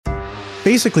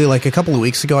basically, like a couple of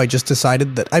weeks ago, I just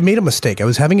decided that I made a mistake. I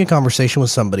was having a conversation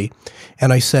with somebody,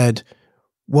 and I said,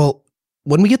 well,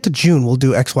 when we get to June, we'll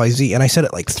do X, Y, Z. And I said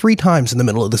it like 3 times in the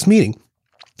middle of this meeting.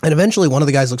 And eventually one of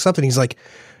the guys looks up and he's like,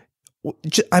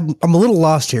 I'm a little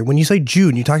lost here. When you say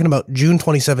June, you talking about June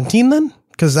 2017 then?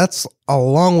 Because that's a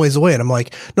long ways away. And I'm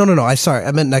like, no,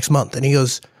 I meant next month. And he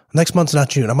goes, next month's not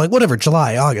June. I'm like, whatever,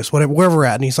 July, August, whatever, wherever we're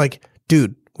at. And he's like,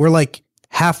 dude, we're like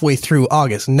halfway through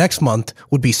August. Next month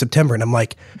would be September. And I'm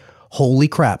like, holy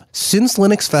crap. Since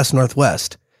Linux Fest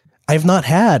Northwest, I've not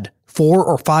had 4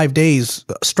 or 5 days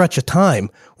stretch of time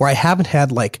where I haven't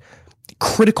had like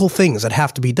critical things that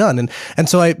have to be done. And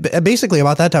so I basically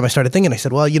about that time I started thinking, I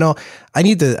said, well, I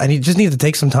just need to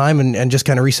take some time and just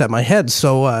kind of reset my head.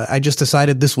 So I just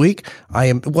decided this week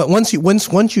once you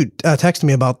texted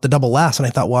me about the double LAS, and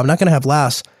I thought, well, I'm not going to have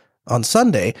LAS on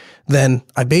Sunday, then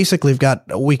I basically have got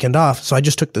a weekend off. So I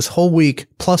just took this whole week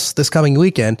plus this coming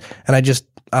weekend, and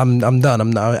I'm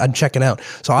done. I'm checking out.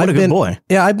 So What a good boy.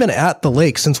 Yeah, I've been at the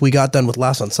lake since we got done with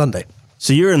LAS on Sunday.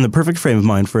 So you're in the perfect frame of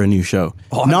mind for a new show.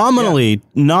 Nominally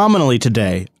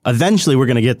today, eventually we're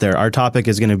going to get there. Our topic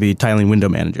is going to be tiling window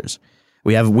managers.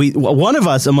 One of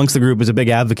us amongst the group is a big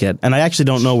advocate, and I actually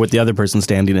don't know what the other person's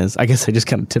standing is. I guess I just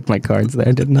kind of tipped my cards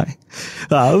there, didn't I?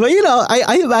 But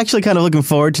I am actually kind of looking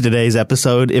forward to today's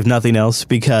episode, if nothing else,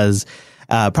 because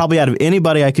probably out of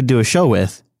anybody I could do a show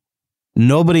with,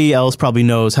 nobody else probably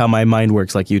knows how my mind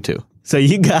works like you two. So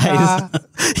you guys,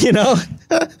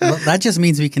 Well, that just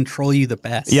means we control you the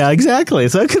best. Yeah, exactly.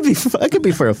 So it could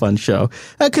be for a fun show.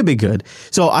 That could be good.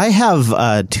 So I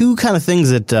have 2 kind of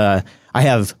things that I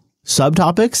have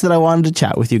subtopics that I wanted to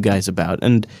chat with you guys about,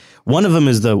 and one of them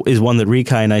is one that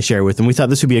Rikai and I share with, and we thought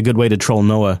this would be a good way to troll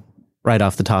Noah right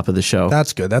off the top of the show.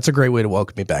 That's good. That's a great way to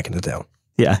welcome me back into town.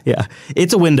 Yeah.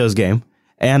 It's a Windows game,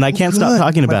 and I can't stop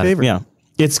talking about it. Yeah,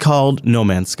 it's called No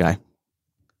Man's Sky.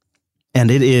 And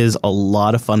it is a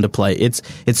lot of fun to play. It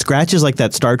scratches like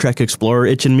that Star Trek Explorer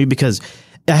itch in me, because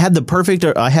I had the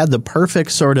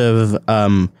perfect sort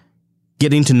of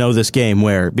getting to know this game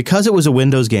where, because it was a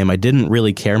Windows game, I didn't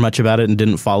really care much about it and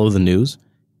didn't follow the news.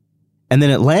 And then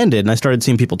it landed and I started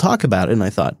seeing people talk about it, and I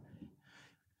thought,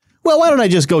 well, why don't I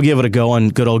just go give it a go on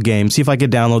good old game, see if I could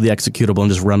download the executable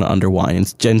and just run it under wine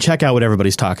and check out what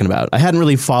everybody's talking about. I hadn't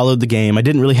really followed the game. I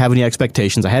didn't really have any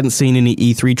expectations. I hadn't seen any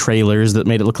E3 trailers that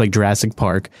made it look like Jurassic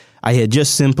Park. I had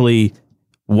just simply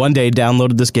one day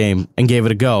downloaded this game and gave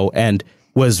it a go and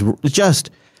was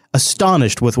just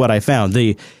astonished with what I found.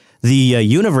 The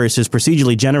universe is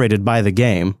procedurally generated by the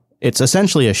game. It's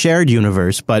essentially a shared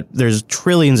universe, but there's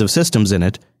trillions of systems in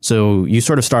it. So you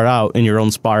sort of start out in your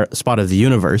own spot of the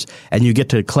universe, and you get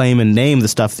to claim and name the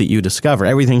stuff that you discover,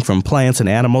 everything from plants and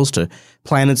animals to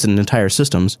planets and entire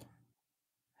systems.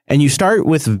 And you start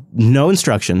with no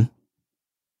instruction,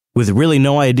 with really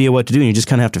no idea what to do, and you just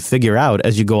kind of have to figure out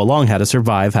as you go along how to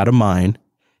survive, how to mine.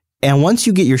 And once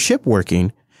you get your ship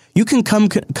working, you can come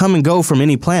and go from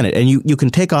any planet, and you can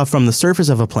take off from the surface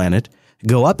of a planet,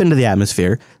 go up into the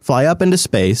atmosphere, fly up into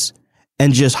space,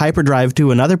 and just hyperdrive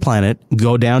to another planet,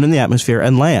 go down in the atmosphere,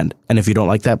 and land. And if you don't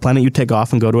like that planet, you take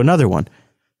off and go to another one.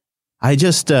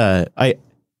 It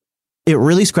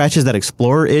really scratches that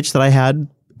Explorer itch that I had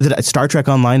that Star Trek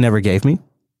Online never gave me.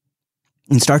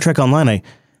 In Star Trek Online,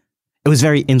 it was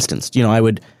very instanced. I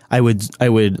would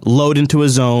load into a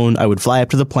zone, I would fly up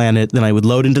to the planet, then I would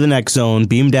load into the next zone,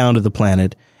 beam down to the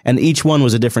planet, and each one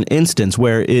was a different instance.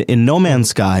 Where in No Man's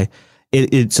Sky,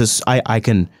 it's just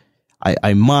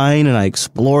I mine and I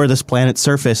explore this planet's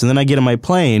surface, and then I get in my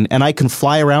plane and I can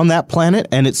fly around that planet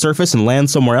and its surface and land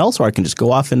somewhere else, or I can just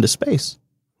go off into space.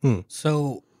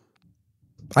 So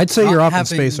I'd say you're off in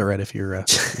space already if you're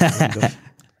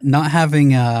not having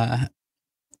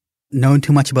known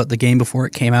too much about the game before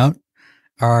it came out.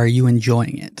 Are you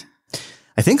enjoying it?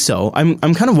 I think so. I'm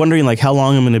kind of wondering like how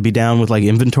long I'm going to be down with like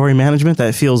inventory management.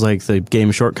 That feels like the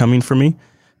game shortcoming for me.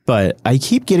 But I'm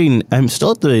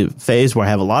still at the phase where I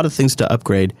have a lot of things to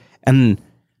upgrade. And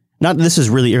this is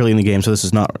really early in the game, so this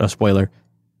is not a spoiler.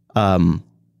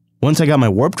 Once I got my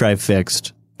warp drive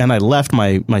fixed and I left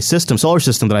my solar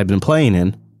system that I've been playing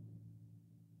in,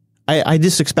 I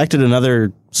just expected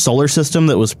another solar system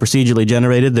that was procedurally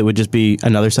generated that would just be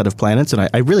another set of planets. And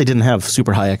I really didn't have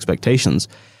super high expectations.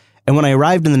 And when I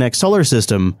arrived in the next solar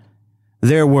system,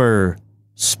 there were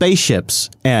spaceships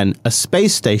and a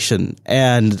space station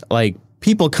and like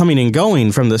people coming and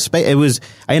going from the space.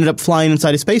 I ended up flying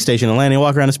inside a space station and landing and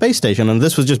walking around a space station, and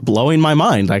this was just blowing my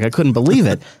mind. Like I couldn't believe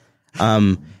it.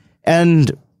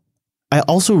 And I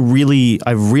also really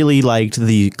liked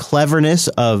the cleverness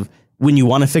of when you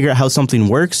want to figure out how something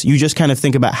works, you just kind of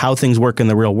think about how things work in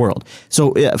the real world.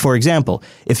 So, for example,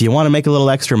 if you want to make a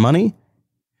little extra money,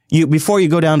 before you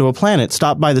go down to a planet,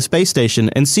 stop by the space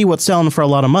station and see what's selling for a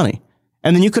lot of money.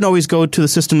 And then you can always go to the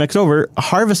system next over,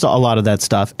 harvest a lot of that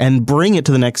stuff, and bring it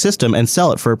to the next system and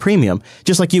sell it for a premium,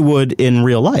 just like you would in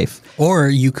real life. Or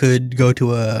you could go to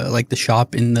the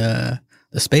shop in the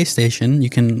space station.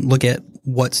 You can look at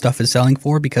what stuff is selling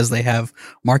for because they have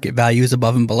market values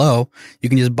above and below. You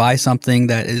can just buy something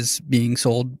that is being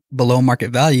sold below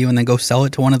market value and then go sell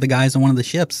it to one of the guys on one of the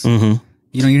ships. Mm-hmm.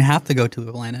 You don't even have to go to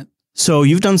the planet. So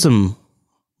you've done some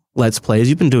Let's Plays.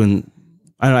 You've been doing,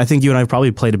 I think you and I have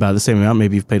probably played about the same amount.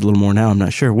 Maybe you've played a little more now. I'm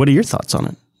not sure. What are your thoughts on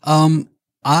it?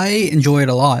 I enjoy it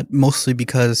a lot, mostly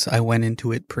because I went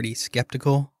into it pretty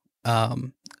skeptical. I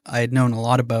had known a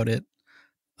lot about it,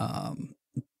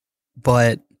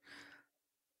 but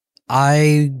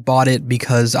I bought it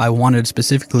because I wanted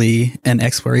specifically an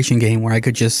exploration game where I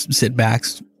could just sit back,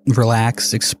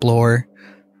 relax, explore,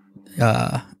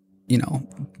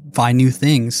 find new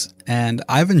things. And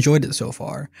I've enjoyed it so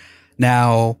far.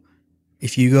 Now,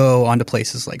 if you go onto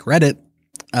places like Reddit,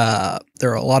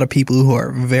 there are a lot of people who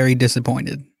are very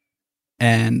disappointed.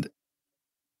 And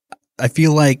I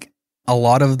feel like a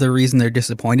lot of the reason they're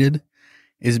disappointed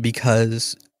is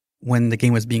because when the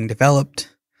game was being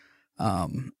developed,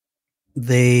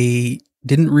 they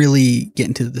didn't really get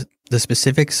into the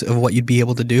specifics of what you'd be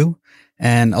able to do.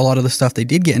 And a lot of the stuff they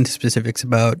did get into specifics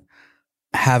about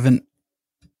haven't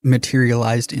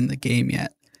materialized in the game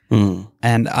yet.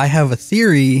 And I have a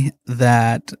theory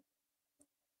that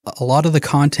a lot of the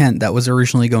content that was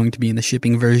originally going to be in the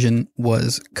shipping version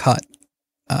was cut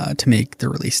to make the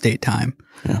release date time.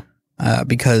 Yeah.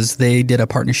 Because they did a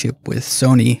partnership with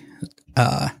Sony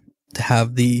to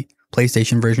have the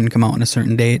PlayStation version come out on a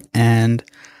certain date, and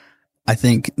I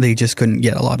think they just couldn't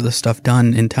get a lot of the stuff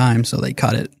done in time, so they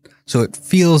cut it. So it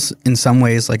feels in some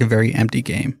ways like a very empty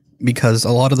game, because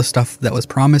a lot of the stuff that was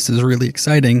promised is really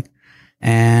exciting,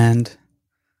 and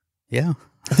yeah.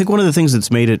 I think one of the things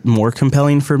that's made it more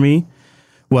compelling for me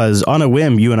was, on a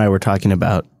whim, you and I were talking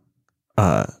about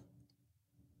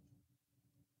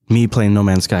me playing No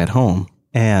Man's Sky at home,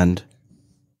 and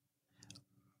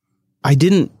I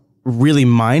didn't really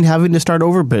mind having to start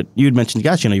over, but you had mentioned,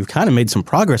 gosh, you've kind of made some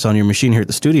progress on your machine here at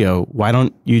the studio. Why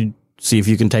don't you see if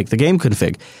you can take the game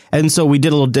config? And so we did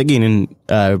a little digging, and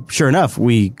sure enough,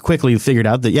 we quickly figured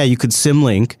out that, yeah, you could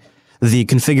symlink the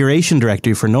configuration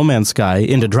directory for No Man's Sky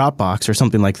into Dropbox or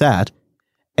something like that.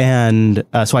 And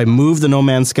so I moved the No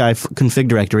Man's Sky config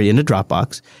directory into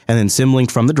Dropbox, and then symlinked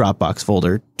from the Dropbox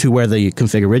folder to where the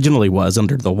config originally was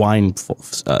under the Wine,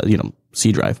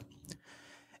 C drive.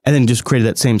 And then just created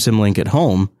that same symlink at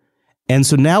home. And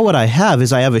so now what I have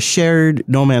is I have a shared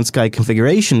No Man's Sky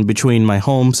configuration between my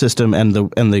home system and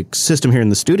the system here in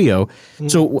the studio.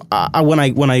 So when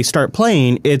I start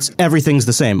playing, everything's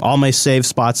the same. All my save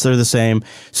spots are the same.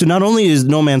 So not only is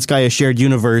No Man's Sky a shared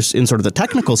universe in sort of the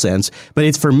technical sense,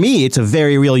 but for me, it's a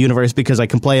very real universe because I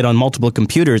can play it on multiple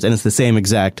computers, and it's the same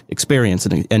exact experience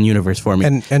and universe for me.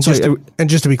 And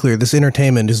just to be clear, this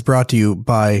entertainment is brought to you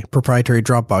by proprietary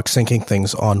Dropbox syncing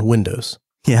things on Windows.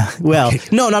 Yeah, well, okay.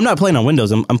 No, I'm not playing on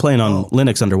Windows. I'm playing on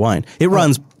Linux under Wine. It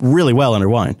runs really well under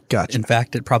Wine. Gotcha. In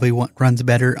fact, it probably runs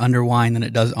better under Wine than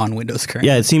it does on Windows currently.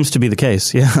 Yeah, it seems to be the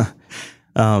case. Yeah.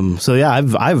 So yeah,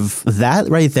 I've that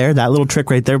right there, that little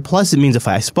trick right there. Plus, it means if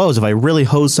I really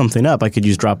hose something up, I could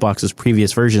use Dropbox's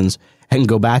previous versions and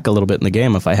go back a little bit in the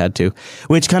game if I had to,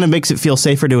 which kind of makes it feel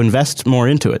safer to invest more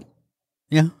into it.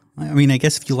 Yeah, I mean, I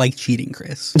guess if you like cheating,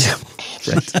 Chris.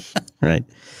 Right.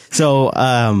 So.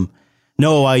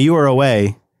 No, while you were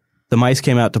away, the mice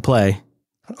came out to play.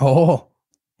 Oh,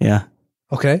 yeah.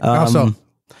 Okay. How so?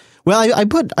 Well, I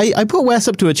put Wes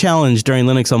up to a challenge during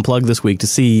Linux Unplugged this week to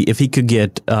see if he could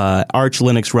get Arch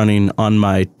Linux running on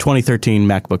my 2013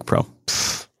 MacBook Pro.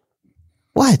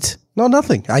 What? No,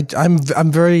 nothing.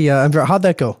 I'm very. How'd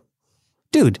that go,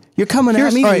 dude? You're coming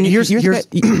at me. All right, here's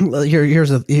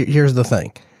the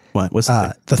thing. What? What's the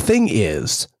thing? The thing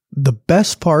is, the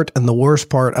best part and the worst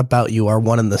part about you are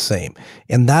one and the same.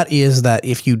 And that is that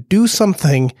if you do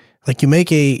something like you make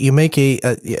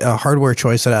a hardware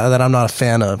choice that I'm not a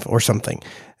fan of or something,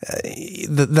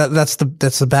 that's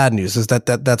the bad news, is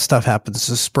that stuff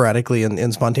happens sporadically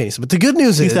and spontaneously. But the good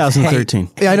news is 2013.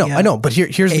 Hey, I know. But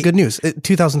here's the good news.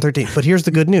 2013. But here's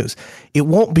the good news. It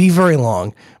won't be very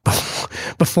long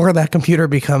before that computer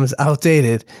becomes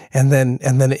outdated, and then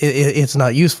it's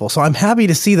not useful. So I'm happy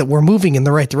to see that we're moving in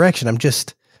the right direction.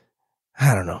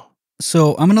 I don't know.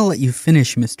 So I'm gonna let you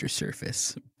finish, Mr.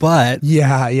 Surface. But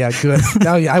yeah, good.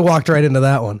 Now I walked right into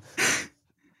that one.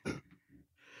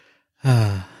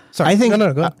 Sorry. I think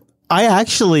no, go ahead. I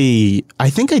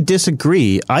think I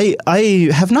disagree. I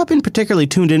have not been particularly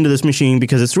tuned into this machine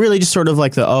because it's really just sort of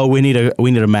like we need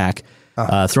a Mac,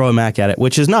 throw a Mac at it,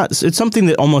 which is not. It's something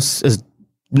that almost has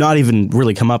not even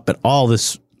really come up at all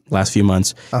this last few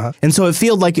months, and so it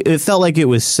felt like it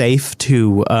was safe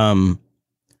to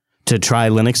try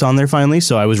Linux on there finally.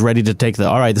 So I was ready to take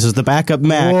all right, this is the backup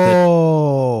Mac.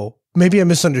 Whoa, maybe I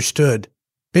misunderstood.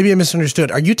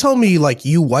 Are you telling me like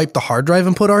you wiped the hard drive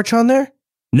and put Arch on there?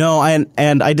 No,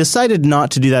 and I decided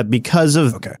not to do that because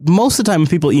of most of the time when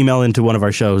people email into one of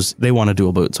our shows, they want a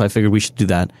dual boot. So I figured we should do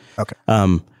that. Okay.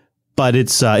 But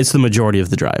it's the majority of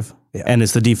the drive, and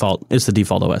it's the default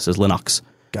OS is Linux.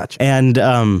 Gotcha. And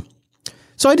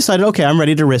so I decided, okay, I'm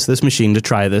ready to risk this machine to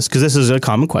try this because this is a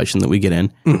common question that we get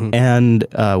in. Mm-hmm. And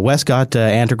Wes got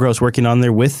Antergross working on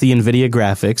there with the NVIDIA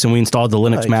graphics, and we installed the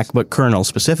Linux MacBook kernel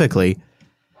specifically.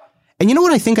 And you know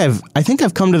what? I think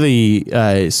I've come to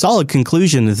the solid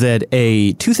conclusion that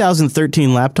a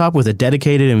 2013 laptop with a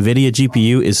dedicated NVIDIA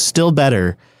GPU is still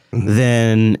better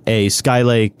than a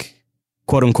Skylake,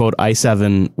 quote unquote,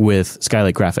 i7 with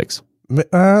Skylake graphics.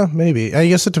 Maybe. I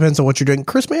guess it depends on what you're doing.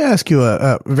 Chris, may I ask you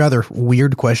a rather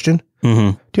weird question?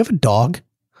 Mm-hmm. Do you have a dog?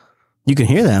 You can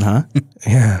hear that, huh?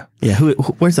 Yeah. Yeah.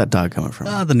 Where's that dog coming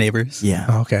from? The neighbors.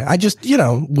 Yeah. Okay. I just,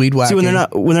 weed whacking. See,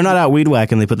 when they're not out weed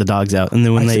whacking, they put the dogs out, and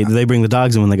then when they bring the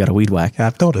dogs in when they got a weed whack.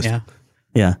 I've noticed. Yeah.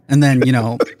 Yeah. And then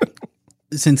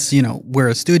since we're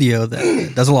a studio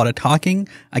that does a lot of talking,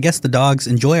 I guess the dogs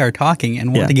enjoy our talking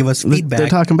and want to give us feedback. They're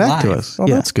talking back live. to us. Oh,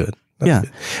 that's good. Yeah.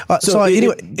 So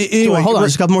anyway, hold on.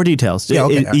 Just a couple more details. Yeah,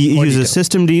 okay. It uses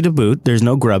system D to boot. There's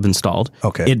no grub installed.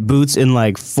 Okay. It boots in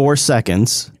like 4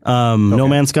 seconds. No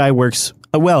Man's Sky works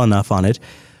well enough on it.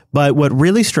 But what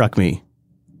really struck me,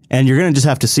 and you're going to just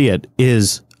have to see it,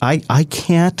 is I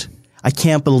can't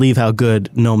believe how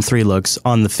good GNOME 3 looks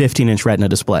on the 15-inch Retina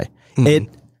display.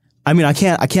 Mm-hmm. I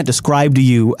can't describe to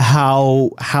you how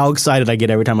excited I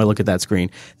get every time I look at that screen.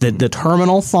 The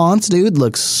terminal fonts, dude,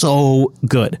 look so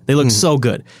good. They look so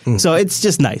good. So it's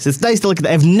just nice. It's nice to look at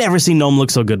that. I've never seen GNOME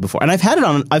look so good before, and I've had it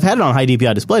on high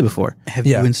DPI display before. Have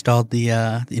you installed the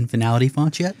Infinality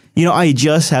font yet? I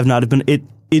just have not been.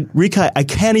 Rikai, I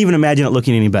can't even imagine it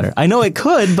looking any better. I know it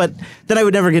could, but then I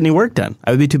would never get any work done.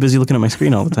 I would be too busy looking at my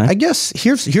screen all the time. I guess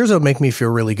here's what would make me feel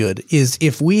really good is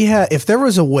if there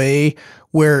was a way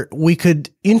where we could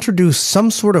introduce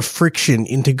some sort of friction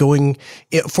into going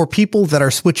for people that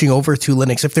are switching over to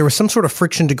Linux. If there was some sort of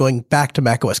friction to going back to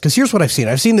macOS, because here's what I've seen.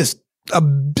 I've seen this a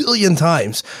billion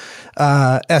times.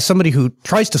 As somebody who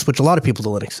tries to switch a lot of people to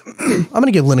Linux, I'm going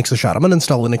to give Linux a shot. I'm going to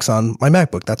install Linux on my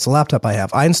MacBook. That's the laptop I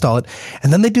have. I install it,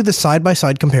 and then they do the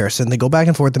side-by-side comparison. They go back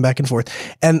and forth,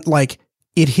 and like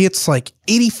it hits like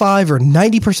 85 or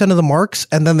 90% of the marks,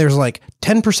 and then there's like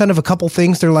 10% of a couple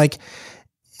things. They're like,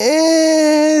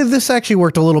 this actually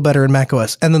worked a little better in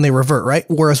macOS, and then they revert, right?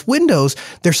 Whereas Windows,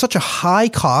 there's such a high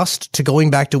cost to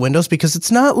going back to Windows because it's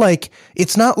not like,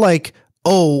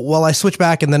 oh, well, I switch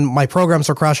back and then my programs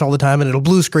will crash all the time and it'll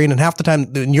blue screen. And half the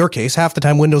time, in your case,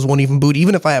 Windows won't even boot.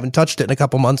 Even if I haven't touched it in a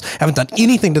couple months, haven't done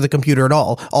anything to the computer at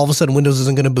all of a sudden Windows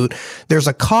isn't going to boot. There's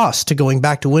a cost to going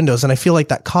back to Windows. And I feel like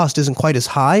that cost isn't quite as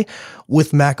high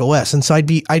with Mac OS. And so I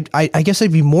guess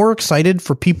I'd be more excited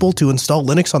for people to install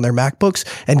Linux on their MacBooks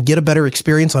and get a better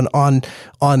experience on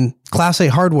Class A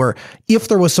hardware if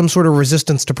there was some sort of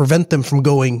resistance to prevent them from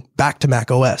going back to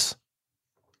Mac OS.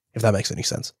 If that makes any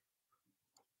sense.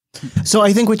 So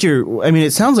I think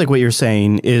it sounds like what you're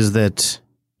saying is that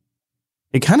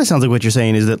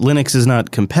Linux is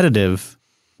not competitive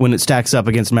when it stacks up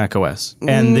against macOS.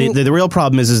 And the real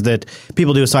problem is that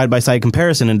people do a side-by-side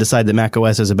comparison and decide that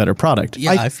macOS is a better product.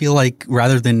 Yeah, I feel like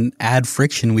rather than add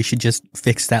friction, we should just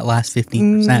fix that last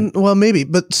 15%. Well, maybe.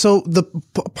 But so the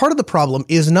part of the problem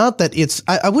is not that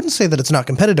I wouldn't say that it's not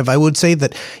competitive. I would say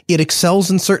that it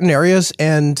excels in certain areas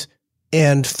and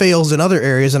fails in other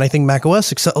areas. And I think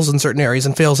macOS excels in certain areas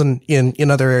and fails in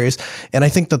other areas. And I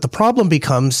think that the problem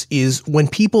becomes is when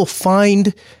Linux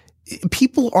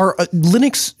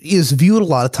is viewed a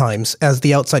lot of times as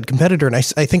the outside competitor. And I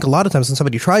think a lot of times when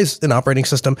somebody tries an operating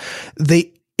system,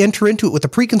 they enter into it with a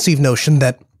preconceived notion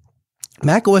that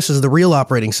macOS is the real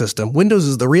operating system. Windows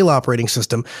is the real operating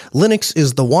system. Linux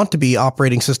is the want-to-be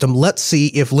operating system. Let's see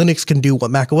if Linux can do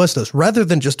what macOS does, rather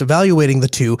than just evaluating the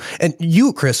two. And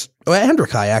you, Chris, and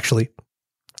Rikai actually,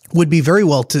 would be very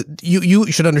well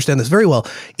you should understand this very well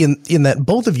in that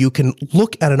both of you can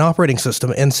look at an operating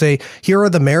system and say, here are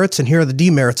the merits and here are the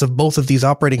demerits of both of these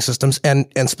operating systems and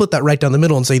split that right down the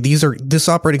middle and say, this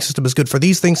operating system is good for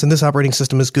these things and this operating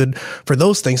system is good for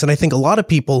those things. And I think a lot of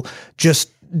people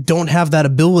just don't have that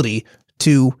ability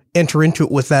to enter into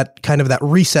it with that kind of that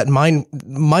reset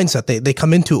mindset. They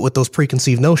come into it with those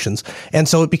preconceived notions. And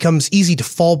so it becomes easy to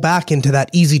fall back into that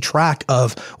easy track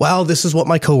of, well, this is what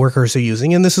my coworkers are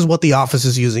using, and this is what the office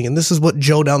is using, and this is what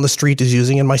Joe down the street is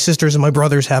using, and my sisters and my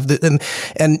brothers have and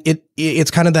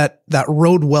it's kind of that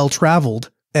road well traveled,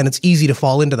 and it's easy to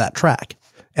fall into that track.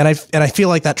 And I feel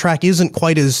like that track isn't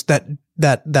quite as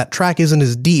that track isn't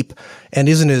as deep and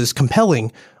isn't as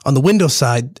compelling on the Windows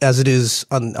side as it is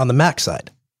on the Mac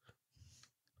side.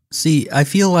 See, I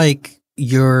feel like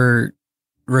your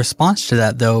response to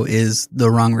that, though, is the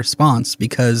wrong response,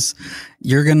 because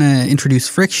you're going to introduce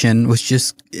friction, which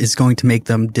just is going to make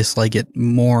them dislike it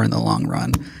more in the long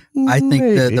run. I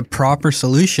think that the proper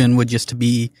solution would just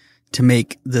be to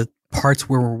make the parts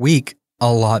where we're weak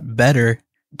a lot better,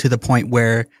 to the point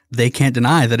where they can't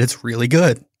deny that it's really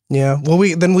good. Yeah. Well,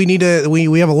 we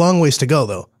have a long ways to go,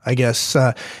 though, I guess,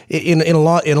 in a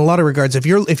lot of regards.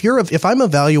 If I'm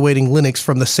evaluating Linux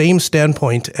from the same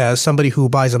standpoint as somebody who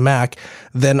buys a Mac,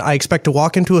 then I expect to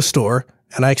walk into a store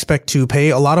and I expect to pay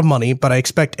a lot of money, but I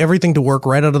expect everything to work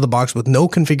right out of the box with no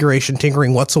configuration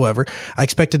tinkering whatsoever. I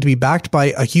expect it to be backed by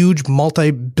a huge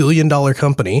multi-billion-dollar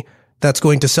company that's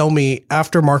going to sell me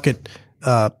aftermarket,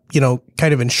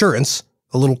 kind of insurance,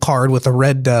 a little card with a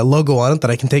red logo on it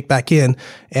that I can take back in,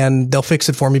 and they'll fix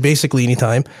it for me basically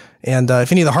anytime. And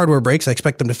if any of the hardware breaks, I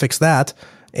expect them to fix that.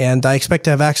 And I expect to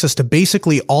have access to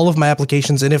basically all of my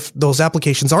applications. And if those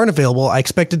applications aren't available, I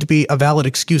expect it to be a valid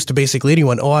excuse to basically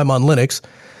anyone, oh, I'm on Linux.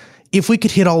 If we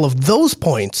could hit all of those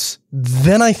points,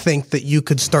 then I think that you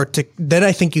could start to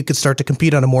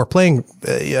compete on a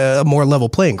more level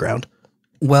playing ground.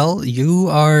 Well, you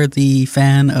are the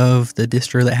fan of the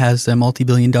distro that has a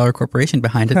multi-billion-dollar corporation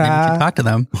behind it. Maybe you should talk to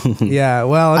them. Yeah,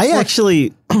 well,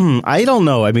 I don't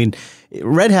know. I mean,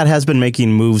 Red Hat has been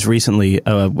making moves recently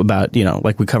about,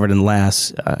 like we covered in the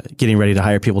last, getting ready to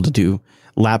hire people to do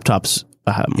laptops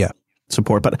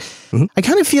support. But I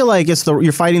kind of feel like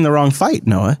you're fighting the wrong fight,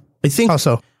 Noah. I think. How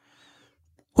so?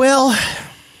 Well,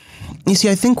 you see,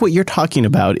 I think what you're talking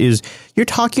about is you're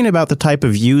talking about the type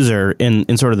of user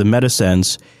in sort of the meta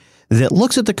sense that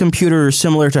looks at the computer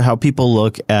similar to how people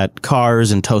look at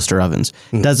cars and toaster ovens.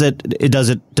 Does it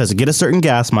get a certain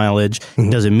gas mileage?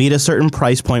 Does it meet a certain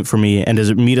price point for me? And does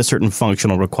it meet a certain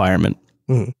functional requirement?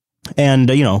 And,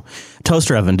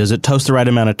 toaster oven, does it toast the right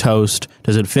amount of toast?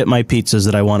 Does it fit my pizzas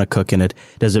that I want to cook in it?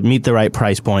 Does it meet the right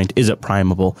price point? Is it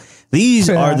primable? These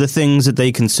are the things that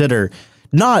they consider.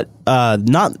 Not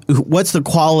what's the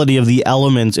quality of the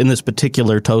elements in this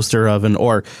particular toaster oven,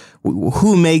 or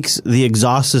who makes the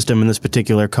exhaust system in this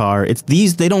particular car.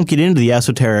 They don't get into the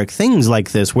esoteric things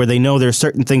like this, where they know there's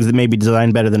certain things that may be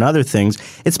designed better than other things.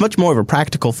 It's much more of a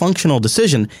practical, functional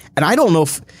decision. And I don't know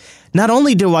if, not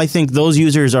only do I think those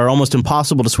users are almost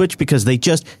impossible to switch, because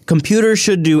computers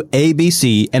should do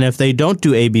ABC, and if they don't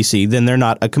do ABC, then they're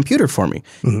not a computer for me.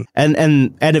 And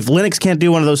if Linux can't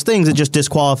do one of those things, it just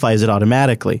disqualifies it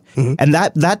automatically. And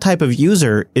that type of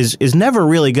user is never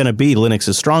really going to be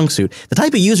Linux's strong suit. The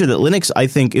type of user that Linux, I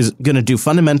think, is going to do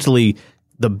fundamentally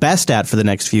the best at for the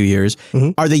next few years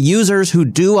are the users who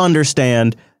do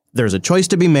understand there's a choice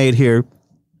to be made here.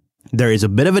 There is a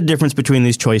bit of a difference between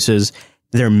these choices.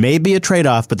 There may be a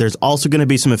trade-off, but there's also going to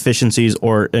be some efficiencies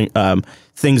or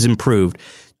things improved.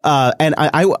 And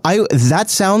I that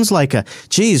sounds like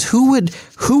who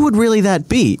would really that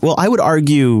be? Well, I would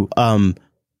argue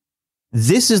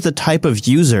this is the type of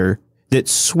user that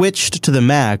switched to the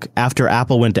Mac after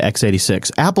Apple went to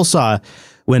x86. Apple saw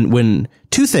when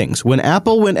two things. When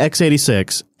Apple went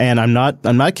x86, and I'm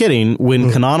not kidding,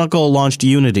 when Canonical launched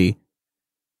Unity,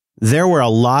 there were a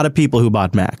lot of people who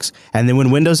bought Macs. And then when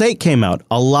Windows 8 came out,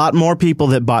 a lot more people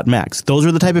that bought Macs. Those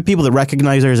are the type of people that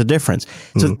recognize there's a difference.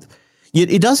 So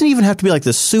it doesn't even have to be like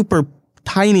the super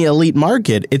tiny elite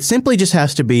market. It simply just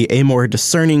has to be a more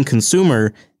discerning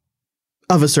consumer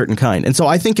of a certain kind. And so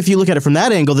I think if you look at it from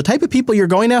that angle, the type of people you're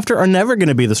going after are never going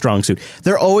to be the strong suit.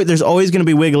 There's always going to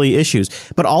be wiggly issues.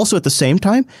 But also at the same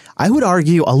time, I would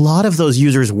argue a lot of those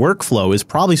users' workflow is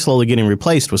probably slowly getting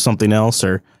replaced with something else,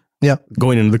 or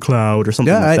going into the cloud or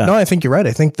something like that. No, I think you're right.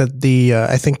 I think that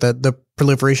the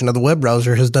proliferation of the web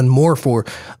browser has done more for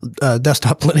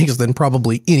desktop Linux than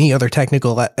probably any other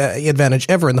technical advantage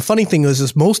ever. And the funny thing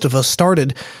is most of us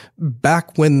started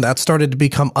back when that started to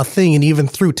become a thing, and even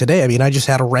through today. I mean, I just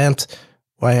had a rant.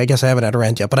 Well, I guess I haven't had a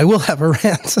rant yet, but I will have a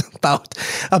rant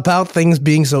about things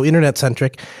being so internet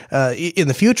centric in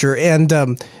the future.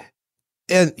 And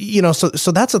and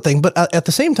so that's the thing. But at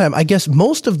the same time, I guess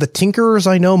most of the tinkerers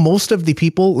I know, most of the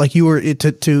people like you were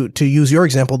to use your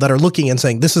example that are looking and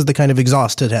saying this is the kind of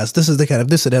exhaust it has, this is the kind of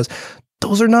this it has.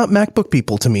 Those are not MacBook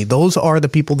people to me. Those are the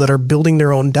people that are building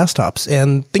their own desktops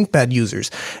and ThinkPad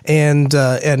users and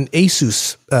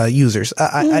Asus users.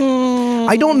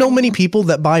 I don't know many people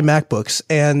that buy MacBooks,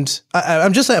 and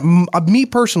I'm just saying, me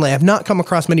personally, I've not come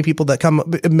across many people that come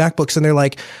MacBooks and they're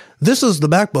like, this is the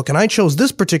MacBook, and I chose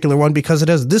this particular one because it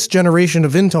has this generation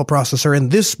of Intel processor and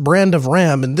this brand of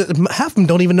RAM, and half of them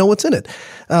don't even know what's in it.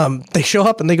 They show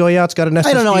up and they go, yeah, it's got an SSD.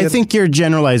 I don't know. I think you're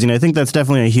generalizing. I think that's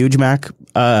definitely a huge Mac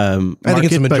market. I think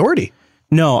it's a majority.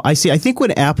 No, I see. I think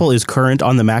when Apple is current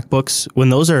on the MacBooks, when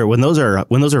those are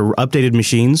updated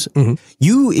machines,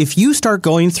 if you start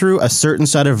going through a certain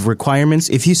set of requirements,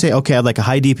 if you say, okay, I'd like a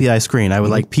high DPI screen, I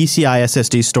would like PCI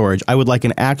SSD storage, I would like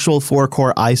an actual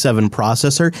 4-core i7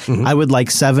 processor, I would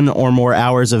like 7 or more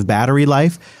hours of battery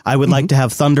life, I would like to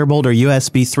have Thunderbolt or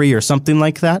USB 3 or something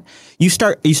like that. You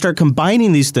start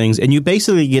combining these things, and you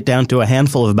basically get down to a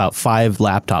handful of about 5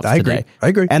 laptops today. I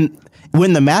agree. And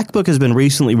when the MacBook has been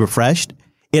recently refreshed,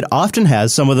 it often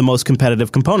has some of the most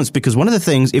competitive components, because one of the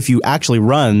things, if you actually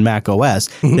run Mac OS,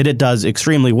 that it does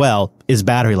extremely well is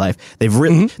battery life.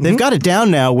 They've got it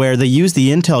down now where they use the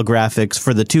Intel graphics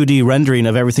for the 2D rendering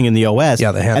of everything in the OS.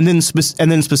 Yeah, they have. And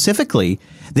then specifically,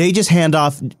 they just hand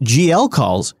off GL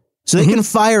calls. So they can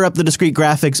fire up the discrete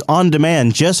graphics on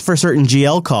demand just for certain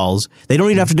GL calls. They don't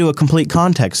even have to do a complete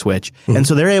context switch. And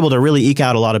so they're able to really eke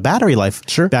out a lot of battery life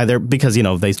because,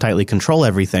 they tightly control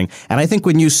everything. And I think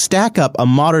when you stack up a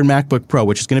modern MacBook Pro,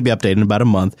 which is going to be updated in about a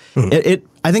month,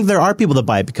 I think there are people that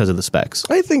buy it because of the specs.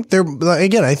 I think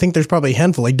there's probably a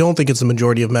handful. I don't think it's the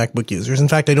majority of MacBook users. In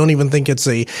fact, I don't even think it's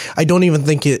a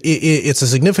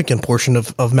significant portion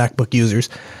of MacBook users.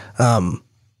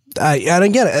 And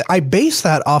again, I base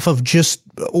that off of just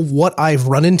what I've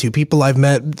run into, people I've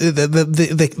met,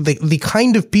 the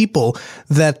kind of people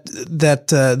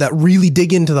that really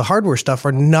dig into the hardware stuff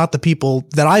are not the people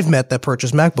that I've met that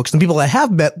purchase MacBooks. The people I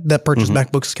have met that purchase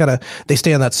MacBooks they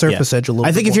stay on that surface edge a little bit.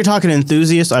 I think if you're talking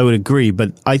enthusiasts, I would agree,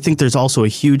 but I think there's also a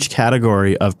huge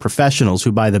category of professionals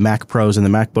who buy the Mac Pros and the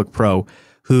MacBook Pro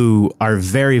who are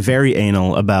very, very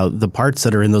anal about the parts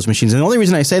that are in those machines. And the only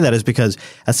reason I say that is because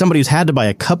as somebody who's had to buy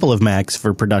a couple of Macs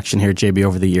for production here at JB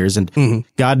over the years, and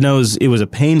God knows it was a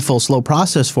painful, slow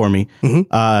process for me,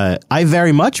 I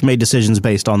very much made decisions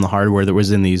based on the hardware that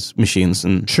was in these machines.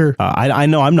 And I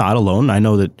know I'm not alone. I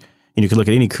know that you can look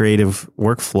at any creative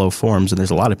workflow forms, and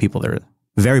there's a lot of people that are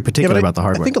very particular about the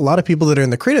hardware. I think a lot of people that are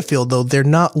in the creative field, though, they're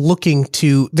not looking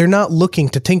to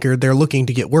tinker. They're looking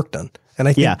to get work done. And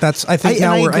I think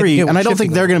I agree. And I don't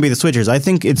think they're going to be the switchers. I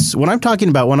think it's what I'm talking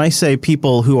about when I say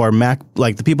people who are Mac,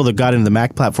 like the people that got into the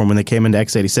Mac platform when they came into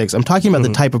x86. I'm talking about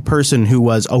the type of person who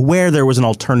was aware there was an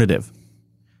alternative.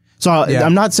 So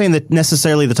I'm not saying that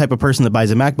necessarily the type of person that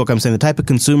buys a MacBook. I'm saying the type of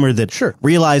consumer that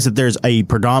realized that there's a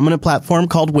predominant platform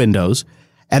called Windows,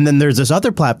 and then there's this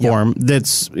other platform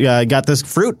that's got this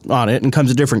fruit on it and comes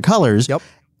in different colors.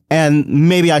 And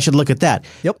maybe I should look at that.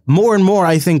 More and more,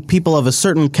 I think people of a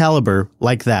certain caliber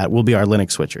like that will be our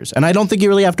Linux switchers. And I don't think you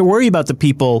really have to worry about the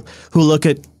people who look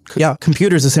at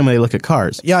computers the same way they look at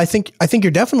cars. Yeah, I think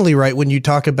you're definitely right when you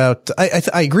talk about.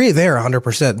 I agree there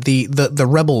 100%. The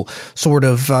rebel sort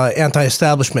of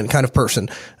anti-establishment kind of person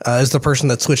is the person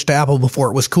that switched to Apple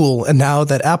before it was cool, and now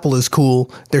that Apple is cool,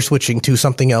 they're switching to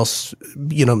something else.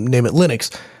 Name it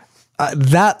Linux.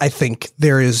 That I think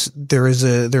there is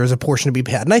a portion to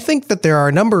be had, and I think that there are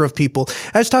a number of people.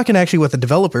 I was talking actually with a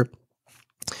developer,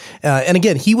 and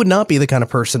again, he would not be the kind of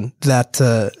person that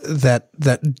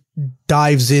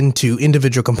dives into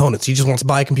individual components. He just wants to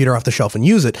buy a computer off the shelf and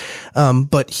use it.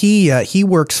 But he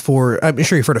works for. I'm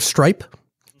sure you've heard of Stripe,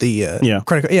 the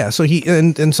credit card. Yeah, so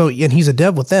he's a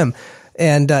dev with them.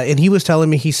 And he was telling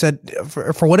me, he said,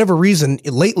 for whatever reason,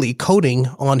 lately coding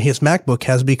on his MacBook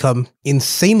has become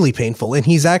insanely painful. And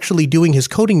he's actually doing his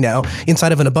coding now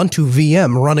inside of an Ubuntu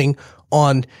VM running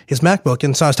on his MacBook.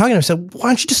 And so I was talking to him, I said, why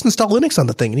don't you just install Linux on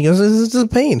the thing? And he goes, this is a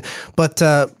pain. But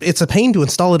it's a pain to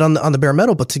install it on the bare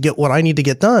metal, but to get what I need to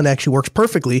get done actually works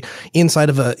perfectly inside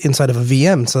of a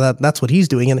VM. So that's what he's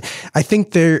doing. And I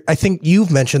think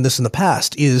you've mentioned this in the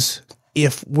past is,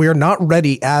 if we're not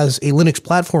ready as a Linux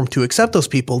platform to accept those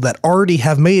people that already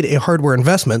have made a hardware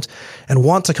investment and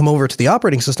want to come over to the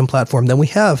operating system platform, then we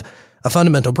have a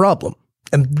fundamental problem.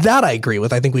 And that I agree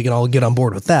with. I think we can all get on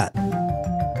board with that.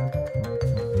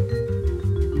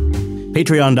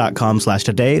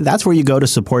 Patreon.com/today. That's where you go to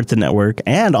support the network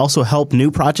and also help new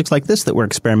projects like this that we're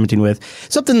experimenting with.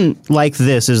 Something like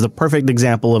this is the perfect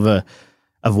example of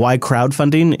of why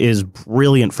crowdfunding is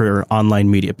brilliant for online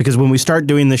media. Because when we start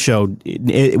doing the show,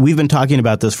 we've been talking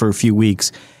about this for a few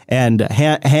weeks, and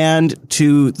hand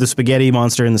to the spaghetti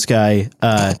monster in the sky.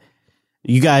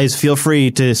 You guys feel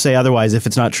free to say otherwise if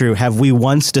it's not true. Have we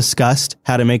once discussed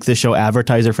how to make this show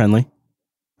advertiser friendly?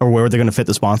 Or where they're going to fit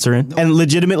the sponsor in? Nope. And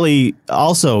legitimately,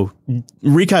 also,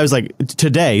 Rikai was like,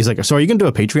 today, he's like, so are you going to do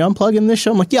a Patreon plug in this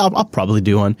show? I'm like, yeah, I'll probably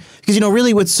do one. Because,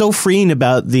 really what's so freeing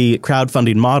about the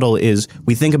crowdfunding model is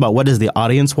we think about what does the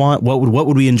audience want? What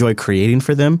would we enjoy creating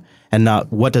for them? And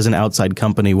not what does an outside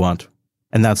company want?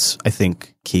 And that's, I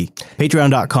think, key.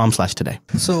 Patreon.com/today.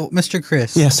 So, Mr.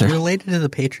 Chris. Yes, sir. Related to the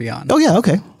Patreon. Oh, yeah,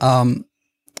 okay.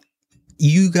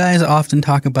 You guys often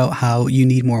talk about how you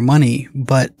need more money,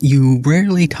 but you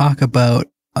rarely talk about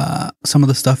some of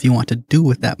the stuff you want to do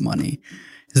with that money.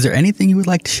 Is there anything you would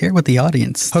like to share with the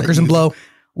audience? Hookers and blow.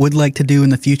 Would like to do in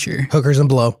the future? Hookers and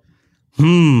blow.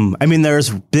 I mean,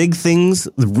 there's big things,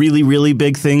 really, really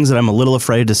big things that I'm a little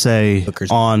afraid to say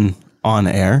on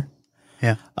air.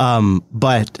 Yeah.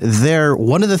 But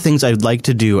one of the things I'd like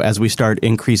to do as we start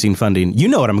increasing funding, you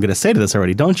know what I'm going to say to this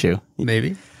already, don't you?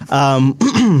 Maybe.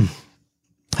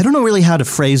 I don't know really how to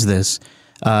phrase this,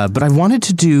 but I wanted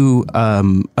to do. I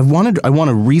want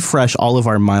to refresh all of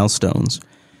our milestones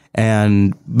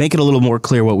and make it a little more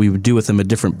clear what we would do with them at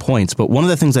different points. But one of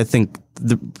the things I think,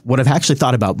 what I've actually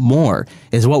thought about more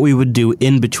is what we would do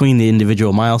in between the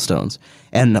individual milestones.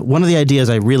 And one of the ideas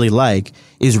I really like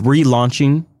is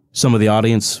relaunching some of the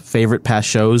audience favorite past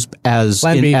shows Plan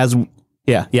B,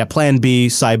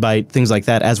 SciBite, things like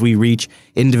that. As we reach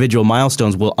individual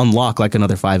milestones, we'll unlock like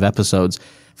another 5 episodes.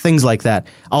 Things like that.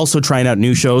 Also trying out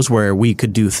new shows where we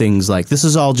could do things like, this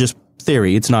is all just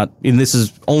theory. It's not, and this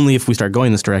is only if we start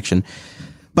going this direction.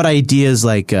 But ideas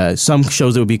like some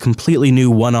shows that would be completely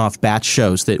new one-off batch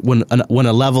shows that when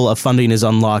a level of funding is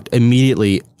unlocked,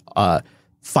 immediately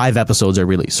 5 episodes are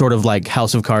released, sort of like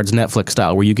House of Cards Netflix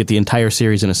style, where you get the entire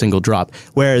series in a single drop.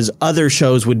 Whereas other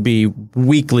shows would be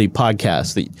weekly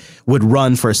podcasts that would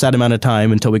run for a set amount of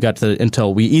time until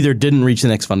we either didn't reach the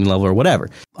next funding level or whatever.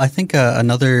 I think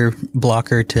another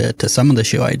blocker to some of the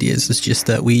show ideas is just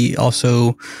that we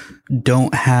also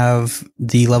don't have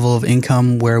the level of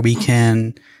income where we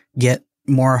can get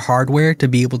more hardware to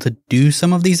be able to do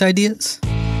some of these ideas.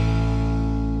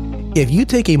 If you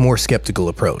take a more skeptical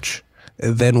approach,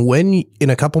 then when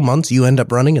in a couple months you end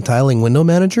up running a tiling window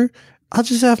manager, I'll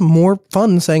just have more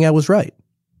fun saying I was right.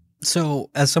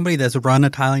 So as somebody that's run a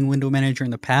tiling window manager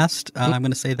in the past, I'm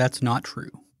going to say that's not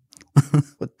true.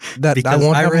 That I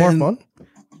won't have more fun?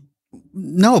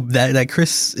 No, that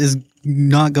Chris is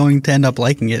not going to end up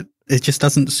liking it. It just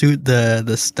doesn't suit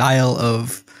the style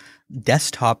of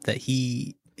desktop that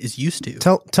he is used to.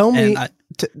 Tell me.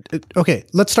 Okay,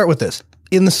 let's start with this.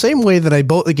 In the same way that I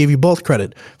gave you both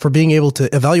credit for being able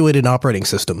to evaluate an operating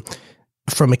system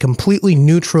from a completely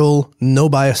neutral, no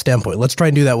bias standpoint. Let's try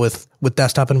and do that with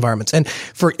desktop environments. And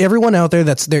for everyone out there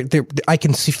that's there, I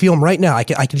can feel them right now. I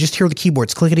can just hear the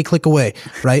keyboards clickety click away,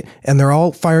 right? And they're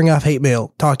all firing off hate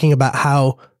mail, talking about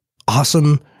how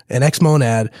awesome an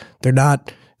Xmonad. They're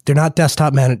not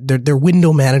desktop they're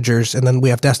window managers, and then we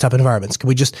have desktop environments. Can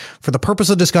we just, for the purpose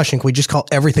of discussion, can we just call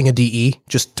everything a DE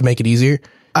just to make it easier?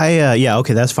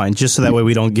 Okay, that's fine. Just so that way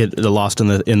we don't get lost in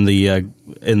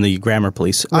the grammar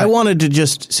police. Right. I wanted to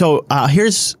just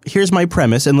here's my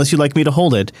premise, unless you'd like me to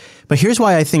hold it. But here's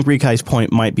why I think Rikai's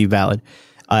point might be valid,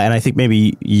 and I think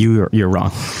maybe you're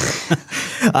wrong.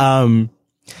 I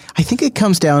think it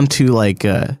comes down to like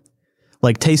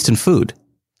taste in food.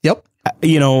 Yep.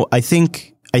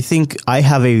 I think I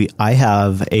have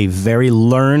a very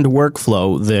learned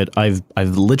workflow that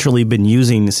I've literally been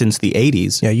using since the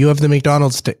 80s. Yeah, you have the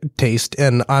McDonald's taste,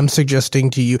 and I'm suggesting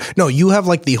to you, no, you have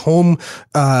like the home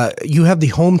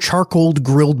charcoal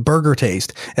grilled burger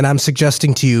taste, and I'm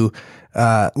suggesting to you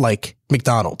like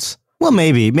McDonald's. Well,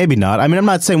 maybe not. I mean, I'm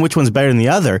not saying which one's better than the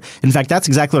other. In fact, that's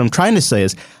exactly what I'm trying to say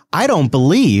is I don't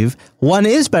believe one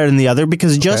is better than the other,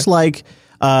 because just like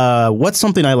what's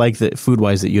something I like that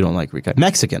food-wise that you don't like, Rikai?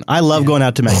 Mexican. I love going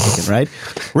out to Mexican, right?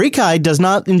 Rikai does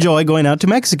not enjoy going out to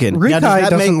Mexican. Rikai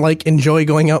doesn't enjoy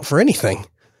going out for anything.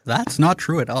 That's not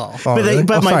true at all. Oh, really?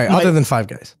 Other than Five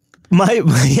Guys. I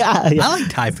like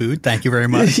Thai food. Thank you very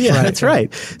much. Yeah, right. That's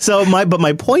right. So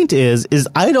my point is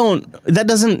that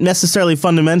doesn't necessarily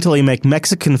fundamentally make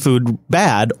Mexican food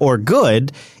bad or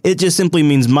good. It just simply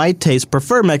means my tastes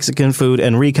prefer Mexican food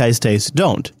and Rikai's tastes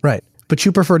don't. Right. But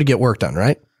you prefer to get work done,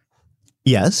 right?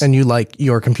 Yes. And you like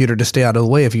your computer to stay out of the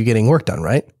way if you're getting work done,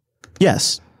 right?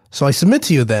 Yes. So I submit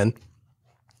to you then,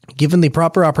 given the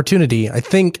proper opportunity, I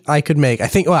couldn't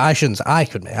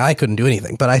do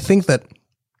anything, but I think that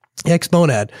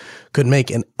Xmonad could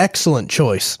make an excellent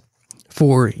choice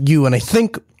for you. And I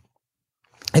think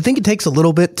it takes a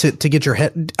little bit to get your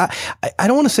head. I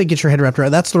don't want to say get your head wrapped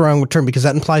around. That's the wrong term because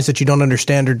that implies that you don't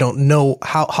understand or don't know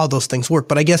how those things work.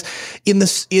 But I guess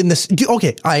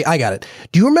okay, I got it.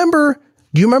 Do you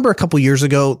remember a couple years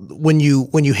ago when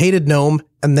you hated GNOME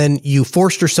and then you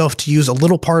forced yourself to use a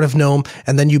little part of GNOME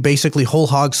and then you basically whole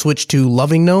hog switched to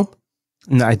loving GNOME?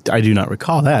 No, I do not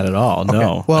recall that at all. Okay.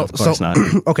 No, well, of course not.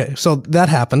 Okay, so that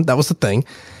happened. That was the thing.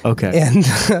 Okay, and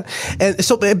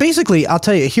so basically, I'll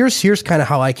tell you. Here's kind of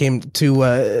how I came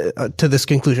to this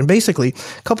conclusion. Basically,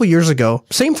 a couple years ago,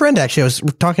 same friend actually, I was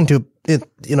talking to,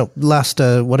 last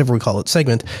whatever we call it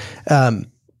segment.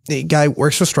 The guy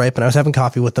works for Stripe, and I was having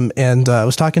coffee with him, and I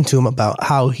was talking to him about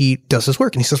how he does his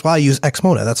work. And he says, well, I use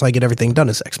Xmonad. That's how I get everything done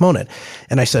is Xmonad.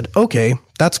 And I said, okay,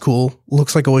 that's cool.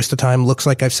 Looks like a waste of time. Looks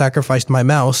like I've sacrificed my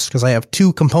mouse because I have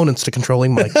two components to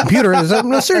controlling my computer.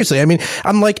 No, seriously. I mean,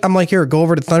 I'm like, here, go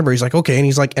over to Thunderbird. He's like, okay. And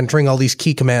he's like entering all these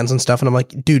key commands and stuff. And I'm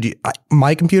like, dude,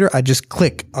 my computer, I just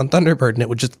click on Thunderbird and it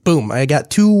would just boom. I got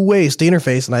two ways to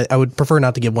interface, and I would prefer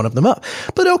not to give one of them up.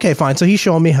 But okay, fine. So he's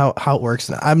showing me how it works.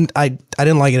 And I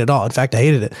didn't like it at all. In fact, I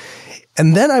hated it.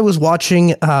 And then I was watching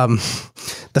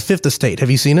The Fifth Estate.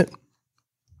 Have you seen it?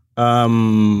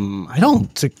 I don't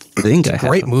think I have.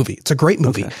 Great movie. It's a great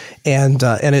movie. Okay. And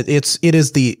it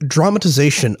is the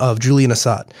dramatization of Julian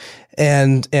Assad.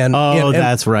 And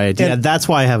that's right. Yeah, that's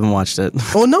why I haven't watched it.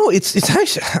 Oh no, it's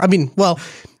actually, I mean, well,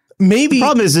 maybe the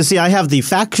problem is I have the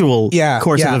factual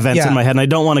course of events in my head, and I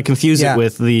don't want to confuse it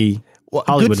with the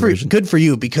Hollywood version. Good for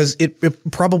you, because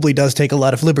it probably does take a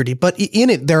lot of liberty. But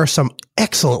in it, there are some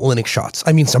excellent Linux shots.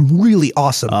 I mean, some really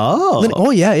awesome.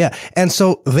 Oh yeah. And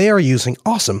so they are using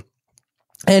awesome.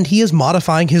 And he is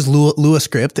modifying his Lua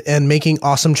script and making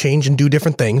awesome change and do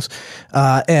different things.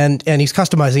 And he's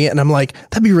customizing it. And I'm like,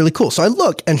 that'd be really cool. So I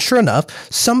look, and sure enough,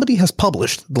 somebody has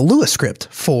published the Lua script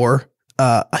for,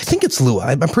 I think it's Lua.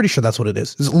 I'm pretty sure that's what it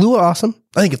is. Is it Lua awesome?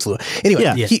 I think it's Lua.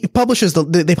 Anyway, he publishes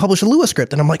they publish a Lua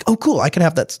script, and I'm like, oh, cool. I could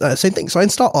have that same thing. So I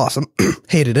install Awesome.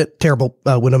 Hated it. Terrible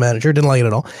window manager. Didn't like it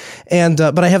at all. And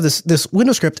but I have this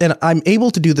window script, and I'm able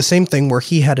to do the same thing where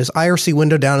he had his IRC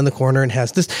window down in the corner and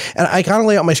has this, and I kind of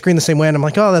lay out my screen the same way, and I'm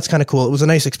like, oh, that's kind of cool. It was a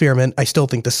nice experiment. I still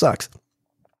think this sucks.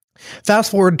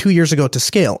 Fast forward 2 years ago to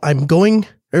Scale.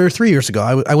 3 years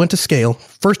ago, I went to Scale.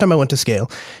 First time I went to Scale,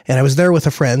 and I was there with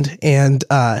a friend, and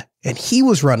he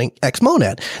was running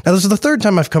Xmonad. Now, this is the third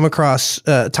time I've come across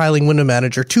tiling window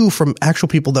manager, two from actual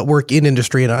people that work in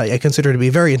industry, and I consider to be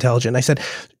very intelligent. I said,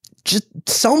 just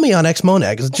sell me on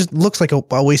Xmonad, because it just looks like a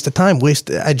waste of time.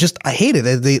 I hate it.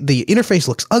 The interface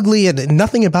looks ugly, and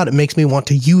nothing about it makes me want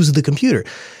to use the computer.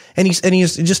 And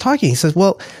he's just talking. He says,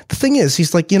 well, the thing is,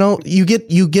 he's like, you get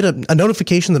a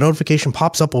notification. The notification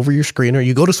pops up over your screen, or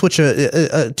you go to switch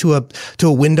to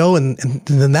a window, and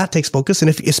then that takes focus. And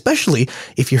especially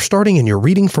if you're starting and you're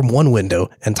reading from one window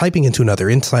and typing into another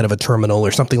inside of a terminal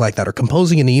or something like that, or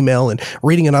composing an email and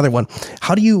reading another one,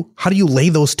 how do you lay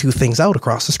those two things out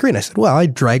across the screen? I said, well,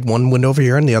 I'd drag one window over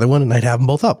here and the other one, and I'd have them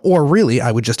both up. Or really,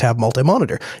 I would just have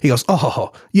multi-monitor. He goes,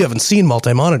 oh, you haven't seen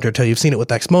multi-monitor till you've seen it with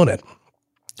Xmonad.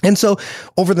 And so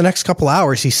over the next couple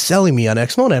hours, he's selling me on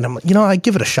Xmonad. I'm like, I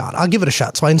give it a shot. I'll give it a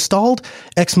shot. So I installed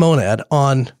Xmonad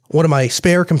on one of my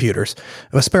spare computers,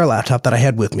 a spare laptop that I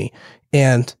had with me,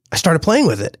 and I started playing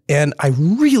with it. And I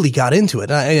really got into it.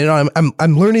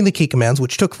 I'm learning the key commands,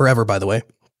 which took forever, by the way.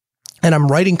 And I'm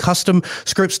writing custom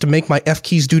scripts to make my F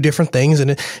keys do different things.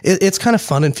 And it's kind of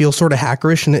fun and feels sort of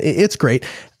hackerish, and it's great.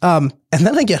 And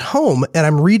then I get home, and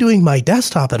I'm redoing my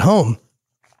desktop at home.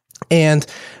 And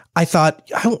I thought,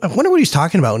 I wonder what he's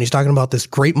talking about when he's talking about this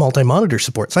great multi-monitor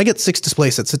support. So I get 6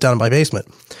 displays that sit down in my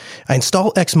basement. I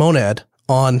install Xmonad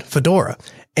on Fedora,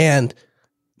 and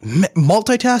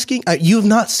multitasking, you've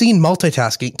not seen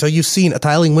multitasking until you've seen a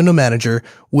tiling window manager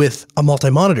with a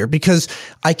multi-monitor, because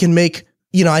I can make,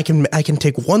 I can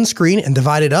take one screen and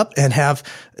divide it up and have,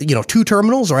 2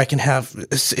 terminals, or I can have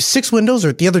 6 windows.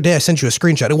 Or the other day I sent you a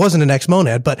screenshot. It wasn't an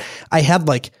Xmonad, but I had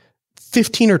like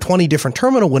 15 or 20 different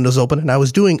terminal windows open, and I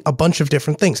was doing a bunch of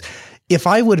different things. If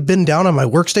I would have been down on my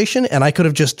workstation and I could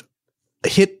have just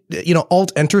hit,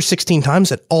 Alt Enter 16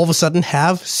 times and all of a sudden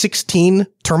have 16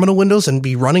 terminal windows and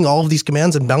be running all of these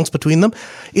commands and bounce between them,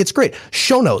 it's great.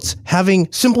 Show notes, having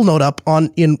Simple Note up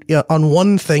on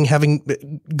one thing, having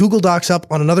Google Docs up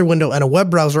on another window, and a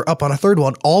web browser up on a third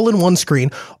one, all in one screen,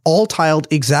 all tiled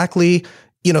exactly,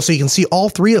 so you can see all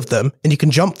 3 of them, and you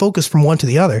can jump focus from one to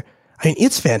the other. I mean,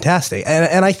 it's fantastic.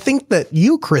 And I think that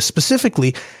you, Chris,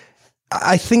 specifically,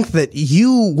 I think that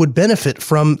you would benefit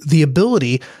from the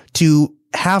ability to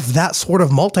have that sort of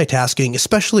multitasking,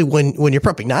 especially when you're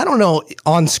prepping. Now, I don't know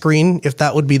on screen if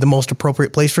that would be the most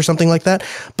appropriate place for something like that,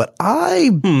 but I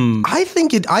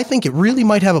think it really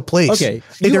might have a place. Okay,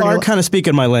 you are kind of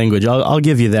speaking my language. I'll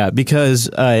give you that, because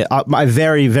my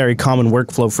very, very common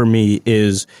workflow for me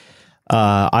is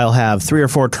I'll have 3 or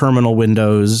 4 terminal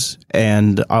windows,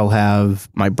 and I'll have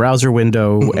my browser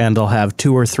window, and I'll have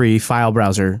 2 or 3 file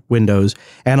browser windows,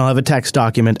 and I'll have a text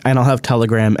document, and I'll have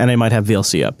Telegram, and I might have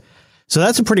VLC up. So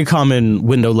that's a pretty common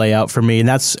window layout for me, and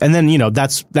that's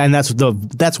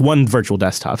one virtual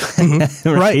desktop,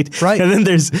 right? Right. And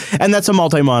then that's a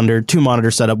multi-monitor,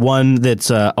 2-monitor setup. One that's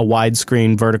a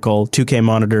widescreen vertical 2K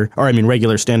monitor,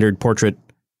 regular standard portrait.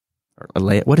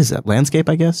 What is that? Landscape,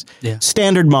 I guess. Yeah.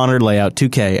 Standard monitor layout,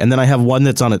 2K, and then I have one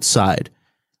that's on its side,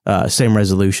 same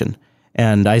resolution,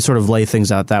 and I sort of lay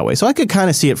things out that way. So I could kind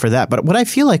of see it for that. But what I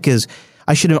feel like is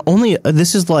I should only.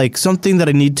 This is like something that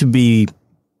I need to be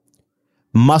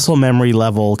muscle memory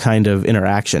level kind of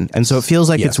interaction. And so it feels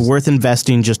like it's worth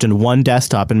investing just in one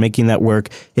desktop and making that work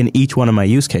in each one of my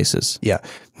use cases. Yeah.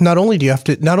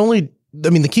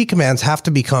 The key commands have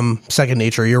to become second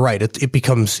nature. You're right. It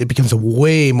becomes a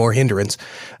way more hindrance,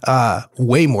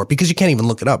 way more, because you can't even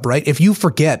look it up, right? If you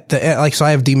forget so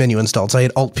I have D menu installed, so I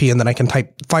hit Alt P and then I can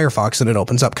type Firefox and it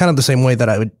opens up, kind of the same way that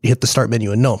I would hit the start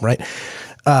menu in GNOME, right?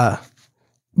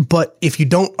 But if you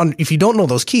don't know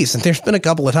those keys, and there's been a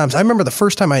couple of times, I remember the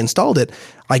first time I installed it,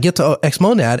 I get to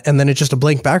Xmonad and then it's just a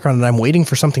blank background and I'm waiting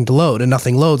for something to load and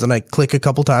nothing loads, and I click a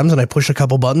couple times and I push a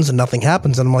couple buttons and nothing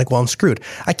happens, and I'm like, well, I'm screwed.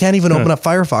 I can't even open up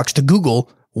Firefox to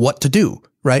Google what to do,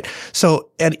 right? So,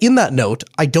 and in that note,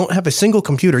 I don't have a single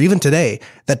computer, even today,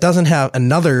 that doesn't have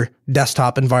another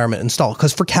desktop environment installed.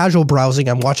 Because for casual browsing,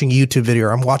 I'm watching a YouTube video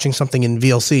or I'm watching something in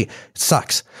VLC. It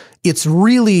sucks. It's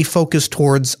really focused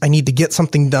towards, I need to get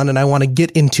something done and I want to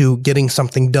get into getting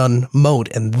something done mode,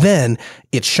 and then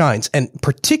it shines. And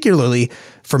particularly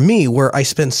for me, where I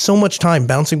spend so much time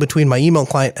bouncing between my email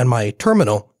client and my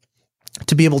terminal,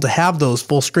 to be able to have those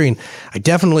full screen, I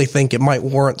definitely think it might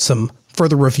warrant some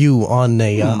further review on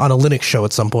a Linux show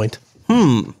at some point.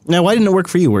 Now, why didn't it work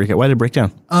for you, Rikai? Why did it break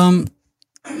down?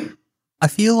 I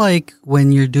feel like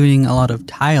when you're doing a lot of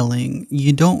tiling,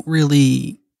 you don't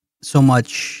really so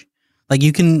much, like,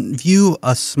 you can view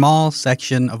a small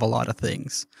section of a lot of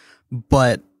things,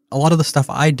 but a lot of the stuff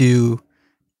I do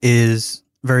is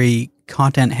very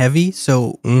content heavy.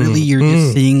 So really you're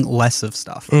just seeing less of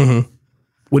stuff. Mm-hmm.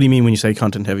 What do you mean when you say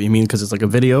content heavy? You mean because it's like a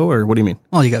video, or what do you mean?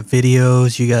 Well, you got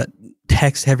videos, you got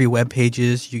text heavy web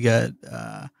pages, you got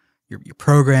your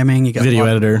programming, you got video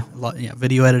editor.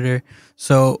 Video editor.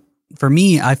 So for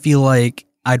me, I feel like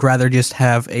I'd rather just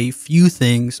have a few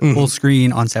things full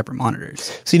screen on separate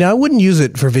monitors. See, now I wouldn't use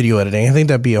it for video editing. I think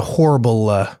that'd be a horrible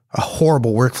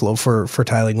workflow for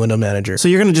tiling Window Manager. So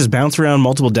you're going to just bounce around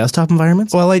multiple desktop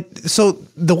environments? Well, so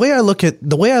the way I look at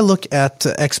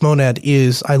Xmonad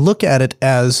is I look at it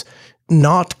as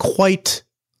not quite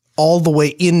all the way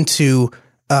into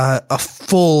a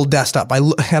full desktop. I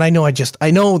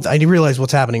realize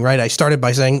what's happening, right? I started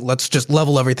by saying, let's just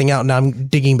level everything out. Now I'm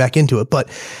digging back into it. But,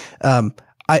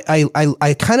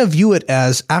 I kind of view it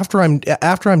as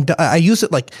I use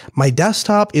it like my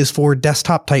desktop is for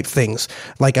desktop type things.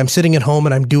 Like I'm sitting at home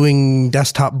and I'm doing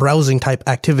desktop browsing type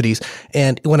activities.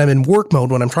 And when I'm in work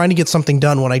mode, when I'm trying to get something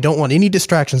done, when I don't want any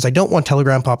distractions, I don't want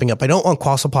Telegram popping up, I don't want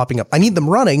Quasel popping up. I need them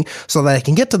running so that I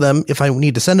can get to them if I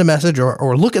need to send a message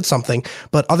or look at something.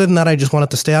 But other than that, I just want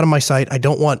it to stay out of my sight. I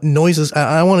don't want noises.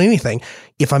 I don't want anything.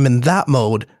 If I'm in that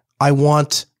mode, I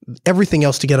want everything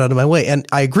else to get out of my way. And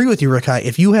I agree with you, Rikai.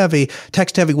 If you have a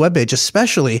text-heavy web page,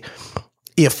 especially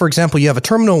if, for example, you have a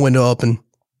terminal window open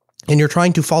and you're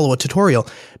trying to follow a tutorial,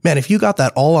 man, if you got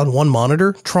that all on one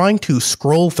monitor, trying to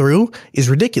scroll through is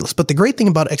ridiculous. But the great thing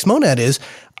about Xmonad is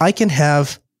I can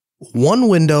have one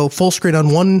window full screen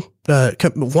on one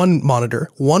monitor,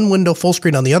 one window full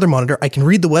screen on the other monitor. I can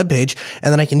read the web page,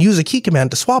 and then I can use a key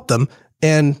command to swap them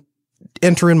and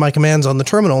enter in my commands on the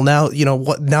terminal. Now,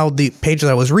 now the page that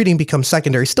I was reading becomes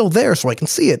secondary, still there so I can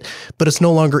see it, but it's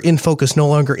no longer in focus, no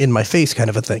longer in my face kind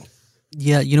of a thing.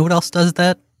 Yeah. You know what else does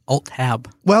that? Alt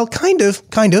tab. Well, kind of,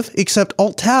 except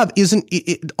Alt tab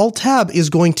Alt tab is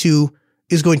going to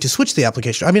switch the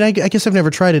application. I mean, I guess I've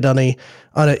never tried it on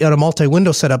a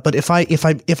multi-window setup, but if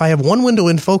I have one window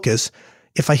in focus,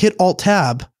 if I hit Alt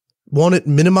tab, won't it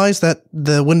minimize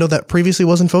the window that previously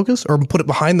was in focus, or put it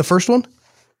behind the first one?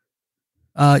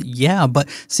 Yeah, but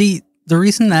see, the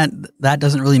reason that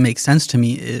doesn't really make sense to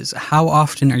me is how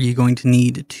often are you going to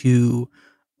need to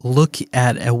look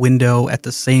at a window at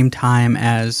the same time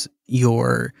as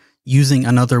you're using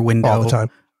another window? All the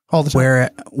time.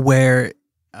 Where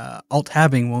alt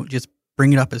tabbing won't just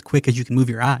bring it up as quick as you can move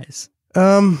your eyes.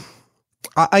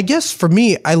 I guess for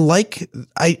me, I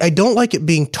don't like it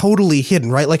being totally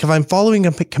hidden, right? Like if I'm following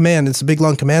a command, it's a big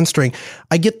long command string.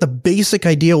 I get the basic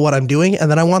idea of what I'm doing, and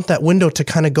then I want that window to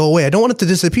kind of go away. I don't want it to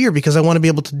disappear because I want to be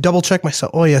able to double check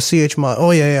myself. Oh yeah, chmod.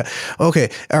 Oh yeah.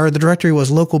 Okay. Or the directory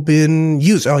was local bin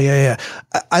use. Oh yeah.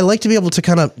 I like to be able to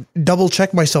kind of double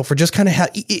check myself or just kind of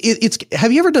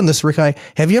have you ever done this, Rikai?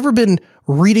 Have you ever been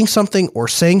reading something or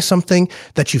saying something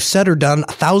that you've said or done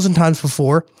 1,000 times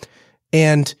before,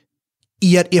 and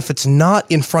yet if it's not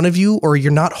in front of you or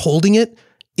you're not holding it,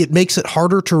 it makes it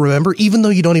harder to remember, even though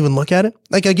you don't even look at it?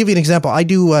 Like, I'll give you an example. I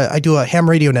do a ham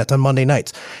radio net on Monday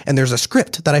nights, and there's a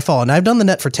script that I follow, and I've done the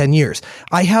net for 10 years.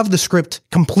 I have the script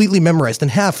completely memorized and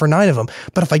have for 9 of them.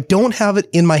 But if I don't have it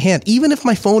in my hand, even if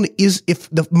my phone is,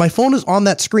 my phone is on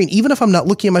that screen, even if I'm not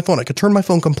looking at my phone, I could turn my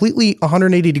phone completely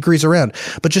 180 degrees around,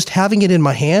 but just having it in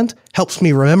my hand helps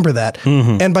me remember that.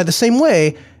 Mm-hmm. And by the same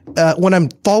way, when I'm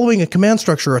following a command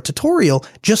structure or a tutorial,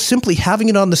 just simply having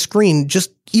it on the screen,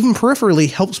 just even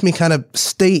peripherally, helps me kind of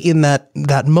stay in that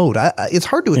mode. It's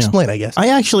hard to explain, I guess.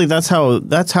 That's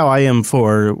how I am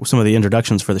for some of the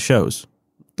introductions for the shows.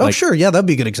 Oh, like, sure. Yeah, that'd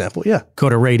be a good example. Yeah.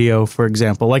 Coda Radio, for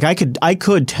example. Like I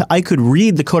could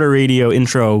read the Coda Radio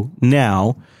intro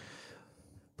now,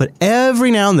 but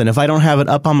every now and then, if I don't have it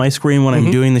up on my screen when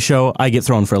I'm doing the show, I get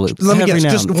thrown for a loop. Let me guess,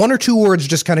 just 1 or 2 words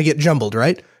just kind of get jumbled,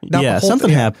 right? Something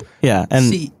happens. Yeah. And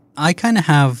see, I kind of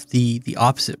have the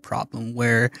opposite problem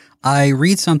where I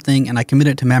read something and I commit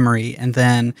it to memory, and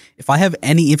then if I have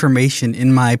any information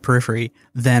in my periphery,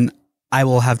 then I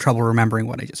will have trouble remembering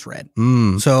what I just read.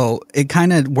 So it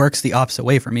kind of works the opposite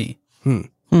way for me.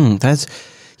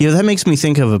 That makes me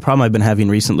think of a problem I've been having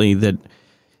recently that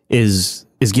is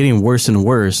getting worse and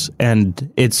worse,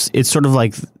 and it's sort of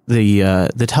like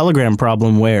the Telegram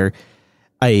problem where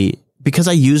because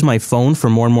I use my phone for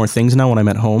more and more things now when I'm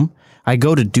at home, I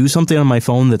go to do something on my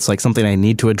phone that's like something I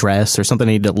need to address or something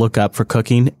I need to look up for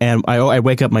cooking, and I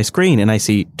wake up my screen and I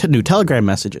see new Telegram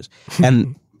messages,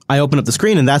 and I open up the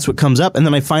screen and that's what comes up, and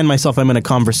then I find myself I'm in a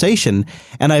conversation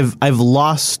and I've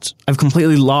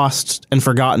completely lost and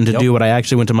forgotten to do what I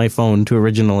actually went to my phone to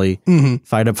originally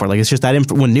fight up for. Like, it's just that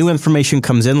when new information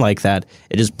comes in like that,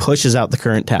 it just pushes out the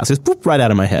current task. It's right out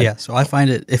of my head. Yeah, so I find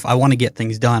it, if I want to get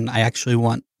things done, I actually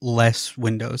want less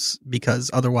windows,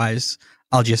 because otherwise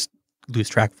I'll just lose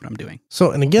track of what I'm doing.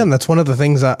 So, and again, that's one of the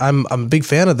things I'm a big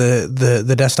fan of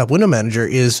the desktop window manager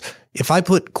is if I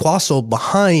put Quassel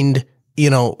behind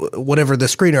whatever the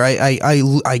screener,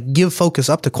 I give focus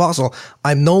up to Quassel,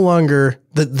 I'm no longer,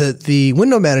 the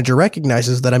window manager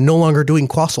recognizes that I'm no longer doing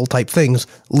Quassel type things.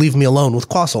 Leave me alone with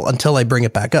Quassel until I bring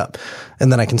it back up.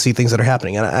 And then I can see things that are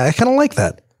happening. And I kind of like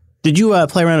that. Did you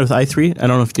play around with i3? I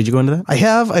don't know did you go into that? I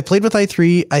have. I played with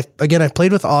i3. I've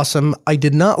played with Awesome. I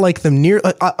did not like them near,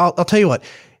 I'll tell you what.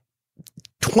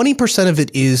 20% of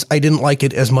it is I didn't like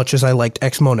it as much as I liked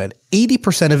Xmonad.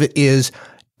 80% of it is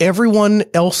everyone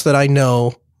else that I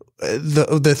know,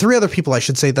 the 3 other people I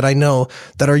should say that I know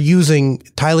that are using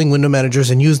tiling window managers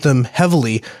and use them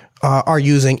heavily are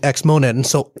using Xmonad. And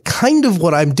so kind of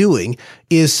what I'm doing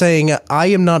is saying I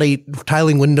am not a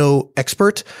tiling window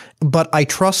expert, but I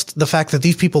trust the fact that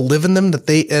these people live in them, that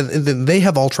they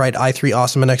have all tried i3,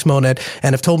 Awesome, and Xmonad,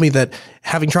 and have told me that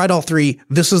having tried all 3,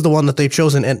 this is the one that they've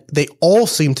chosen, and they all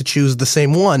seem to choose the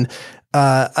same one.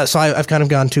 So I've kind of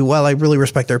gone to, well, I really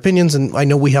respect their opinions, and I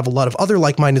know we have a lot of other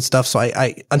like-minded stuff, so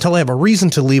I until I have a reason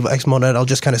to leave Xmonad, I'll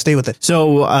just kind of stay with it.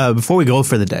 So before we go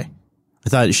for the day, I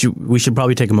thought we should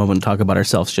probably take a moment and talk about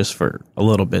ourselves just for a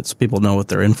little bit so people know what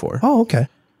they're in for. Oh, okay.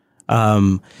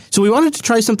 So we wanted to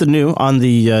try something new on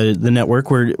the network.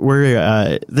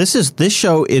 This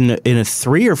show in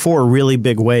 3 or 4 really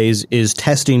big ways is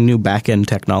testing new back-end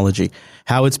technology,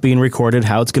 how it's being recorded,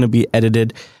 how it's going to be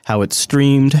edited, how it's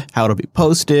streamed, how it'll be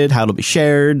posted, how it'll be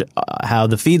shared, how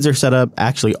the feeds are set up.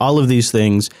 Actually, all of these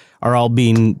things are all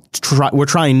we're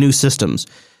trying new systems.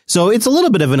 So it's a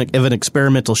little bit of an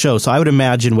experimental show. So I would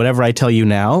imagine whatever I tell you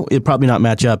now, it'd probably not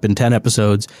match up in 10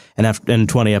 episodes and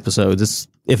 20 episodes.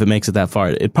 If it makes it that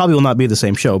far, it probably will not be the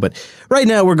same show. But right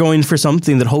now we're going for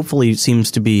something that hopefully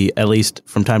seems to be, at least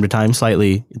from time to time,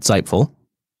 slightly insightful.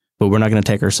 But we're not going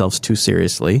to take ourselves too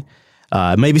seriously.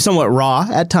 Maybe somewhat raw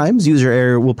at times. User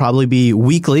error will probably be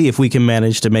weekly if we can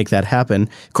manage to make that happen.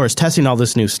 Of course, testing all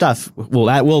this new stuff,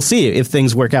 we'll see if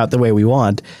things work out the way we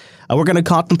want. We're going to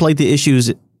contemplate the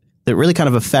issues that really kind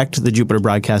of affect the Jupiter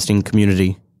broadcasting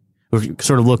community. We'll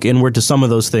sort of look inward to some of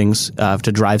those things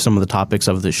to drive some of the topics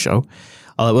of this show.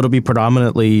 It'll be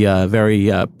predominantly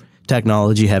very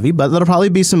technology heavy, but there'll probably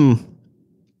be some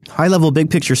high-level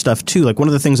big picture stuff too. Like one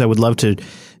of the things I would love to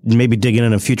maybe dig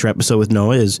in a future episode with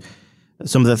Noah is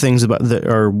some of the things about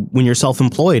or when you're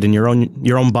self-employed and your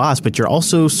own boss, but you're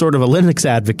also sort of a Linux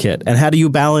advocate. And how do you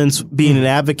balance being an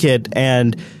advocate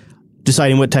and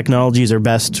deciding what technologies are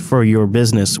best for your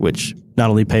business, which not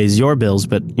only pays your bills,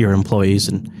 but your employees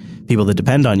and people that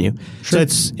depend on you. Sure.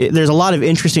 So there's a lot of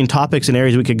interesting topics and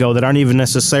areas we could go that aren't even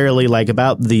necessarily like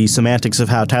about the semantics of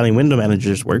how tiling window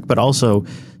managers work, but also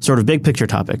sort of big picture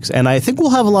topics. And I think we'll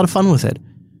have a lot of fun with it.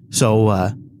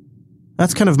 So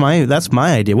that's kind of my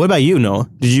idea. What about you, Noah?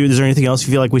 Is there anything else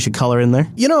you feel like we should color in there?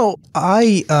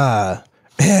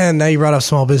 And now you brought up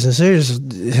small business.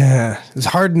 It's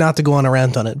hard not to go on a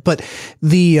rant on it. But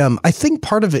I think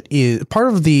part of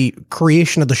the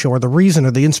creation of the show, or the reason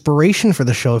or the inspiration for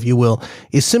the show, if you will,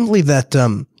 is simply that,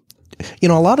 a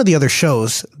lot of the other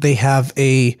shows, they have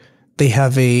a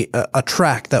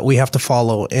track that we have to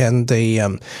follow, and they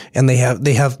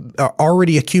have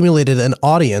already accumulated an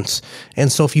audience.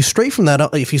 And so if you stray from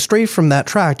that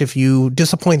track, if you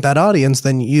disappoint that audience,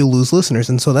 then you lose listeners.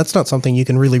 And so that's not something you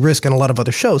can really risk in a lot of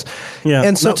other shows. Yeah.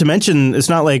 And so, not to mention, it's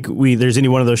not like there's any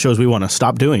one of those shows we want to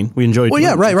stop doing. We enjoy. Well,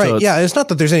 yeah, right. So it's not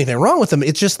that there's anything wrong with them.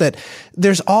 It's just that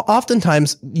there's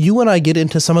oftentimes you and I get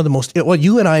into some of the most,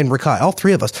 you and I and Rikai, all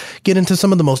three of us get into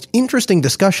some of the most interesting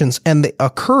discussions, and they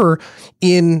occur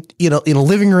in a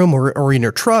living room or in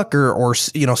your truck or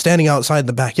standing outside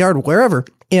the backyard or wherever.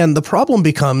 And the problem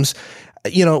becomes,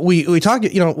 we talk,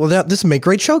 this would make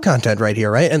great show content right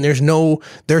here, right? And there's no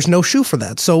shoe for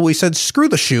that. So we said, screw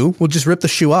the shoe. We'll just rip the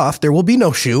shoe off. There will be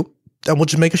no shoe, and we'll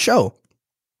just make a show.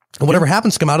 And whatever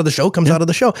happens to come out of the show comes out of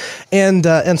the show. And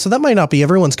so that might not be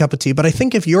everyone's cup of tea, but I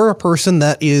think if you're a person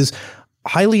that is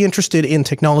highly interested in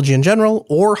technology in general,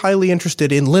 or highly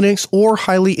interested in Linux, or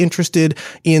highly interested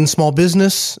in small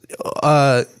business,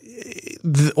 or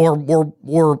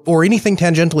anything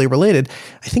tangentially related,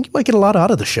 I think you might get a lot out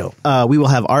of the show. We will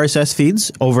have RSS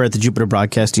feeds over at the Jupiter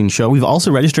Broadcasting Show. We've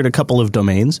also registered a couple of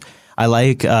domains. I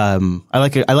like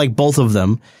both of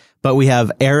them. But we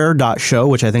have error.show,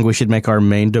 which I think we should make our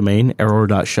main domain,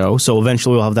 error.show. So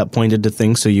eventually we'll have that pointed to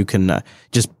things, so you can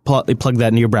just plug that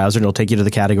into your browser, and it'll take you to the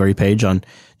category page on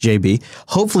JB.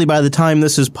 Hopefully by the time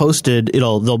this is posted,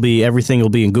 everything will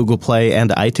be in Google Play and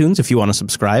iTunes if you want to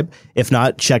subscribe. If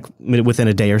not, check within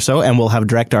a day or so, and we'll have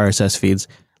direct RSS feeds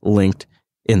linked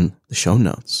in the show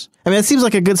notes. I mean, it seems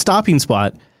like a good stopping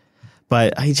spot.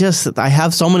 But I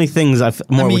have so many things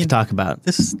we could talk about.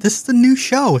 This is the new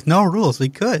show with no rules. We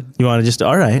could. You want to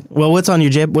all right. Well, what's on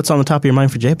the top of your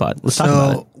mind for JBot? Let's talk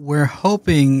about it. We're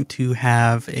hoping to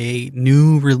have a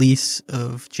new release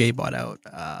of JBot out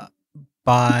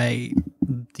by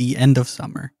the end of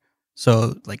summer.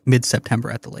 So like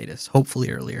mid-September at the latest,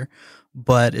 hopefully earlier.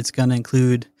 But it's going to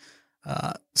include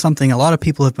something a lot of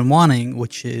people have been wanting,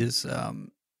 which is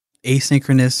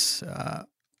asynchronous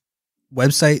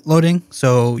website loading,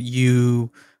 so you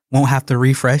won't have to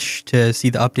refresh to see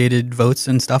the updated votes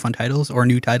and stuff on titles or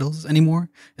new titles anymore.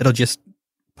 It'll just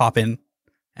pop in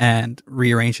and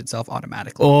rearrange itself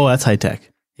automatically. Oh, that's high tech.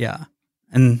 Yeah.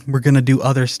 And we're going to do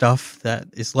other stuff that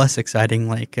is less exciting,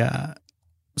 like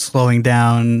slowing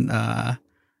down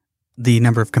the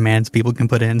number of commands people can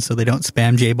put in so they don't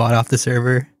spam JBot off the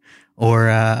server, or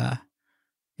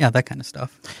that kind of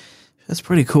stuff. That's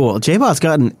pretty cool. JBot's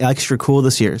gotten extra cool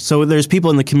this year. So there's people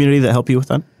in the community that help you with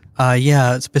that?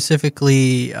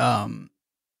 Specifically,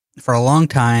 for a long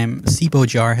time,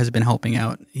 Jar has been helping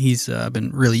out. He's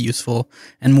been really useful.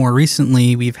 And more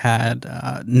recently, we've had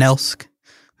Nelsk,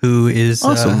 who is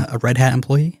a Red Hat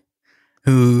employee,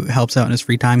 who helps out in his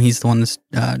free time. He's the one that's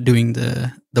doing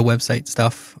the website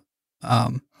stuff.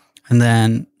 And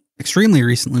then extremely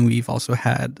recently, we've also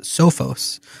had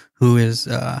Sophos, who is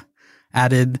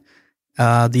added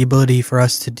the ability for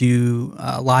us to do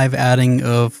live adding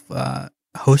of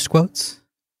host quotes.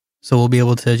 So we'll be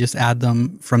able to just add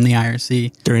them from the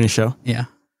IRC. During the show? Yeah.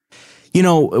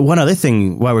 One other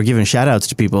thing, while we're giving shout outs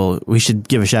to people, we should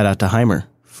give a shout out to Heimer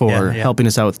for helping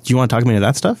us out. Do you want to talk to me about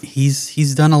that stuff?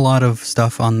 He's done a lot of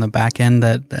stuff on the back end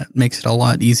that makes it a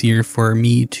lot easier for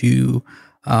me to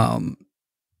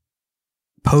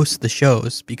post the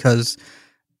shows, because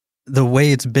the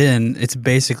way it's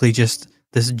basically just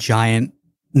this giant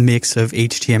mix of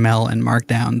HTML and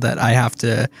Markdown that I have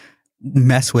to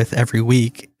mess with every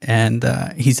week. And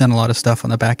he's done a lot of stuff on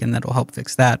the back end that will help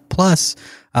fix that. Plus,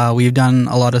 we've done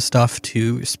a lot of stuff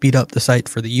to speed up the site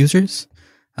for the users.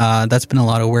 That's been a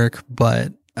lot of work,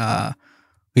 but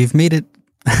we've made it,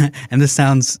 and this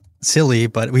sounds silly,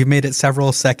 but we've made it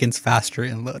several seconds faster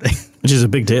in loading. Which is a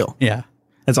big deal. Yeah.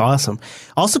 That's awesome.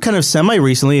 Also, kind of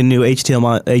semi-recently, a new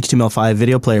HTML5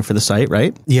 video player for the site,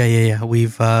 right? Yeah.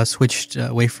 We've switched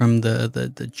away from the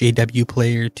JW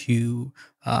player to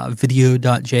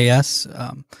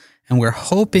video.js. And we're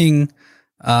hoping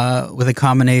with a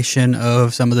combination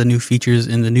of some of the new features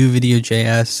in the new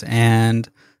video.js and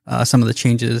some of the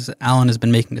changes Alan has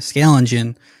been making to Scale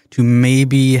Engine to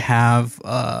maybe have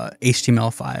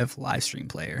HTML5 live stream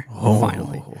player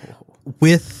finally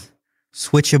with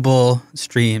switchable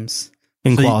streams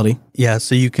in quality.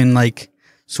 So you can like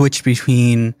switch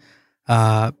between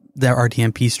the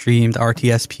RTMP stream, the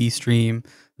RTSP stream,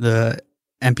 the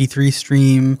MP3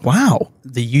 stream. Wow.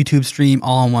 The YouTube stream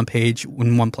all on one page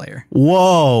in one player.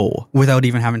 Whoa. Without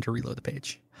even having to reload the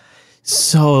page.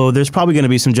 So there's probably going to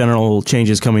be some general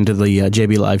changes coming to the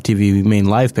JB Live TV main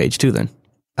live page too then.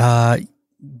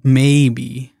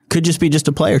 Maybe. Could just be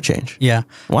a player change. Yeah.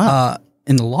 Wow.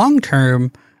 In the long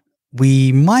term,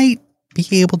 we might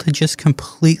be able to just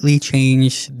completely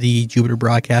change the Jupiter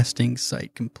Broadcasting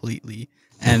site completely.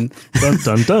 And dun,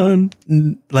 dun,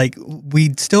 dun. Like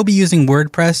we'd still be using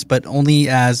WordPress, but only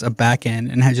as a back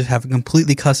end and just have a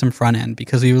completely custom front end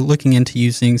because we were looking into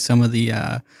using some of the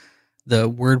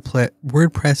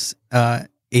WordPress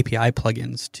API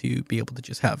plugins to be able to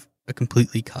just have a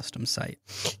completely custom site.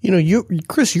 You know,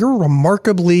 Chris, you're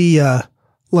remarkably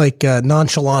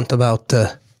nonchalant about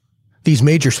these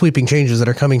major sweeping changes that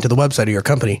are coming to the website of your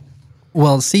company.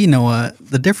 Well, see, Noah,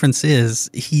 the difference is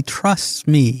he trusts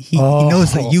me. He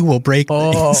knows that you will break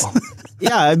things.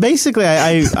 Yeah, basically,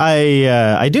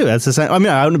 I do. That's the same. I mean,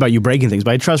 I don't know about you breaking things,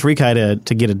 but I trust Rikai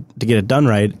to get it done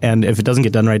right, and if it doesn't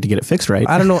get done right, to get it fixed right.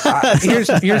 I don't know. Here's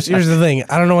the thing.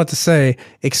 I don't know what to say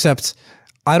except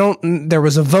there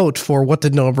was a vote for what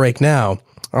did Noah break now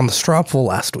on the straw poll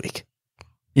last week.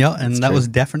 Yeah, and that was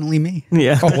definitely me.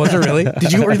 Yeah. Oh, was it really?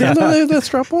 Were you there the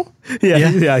straw poll? Yeah.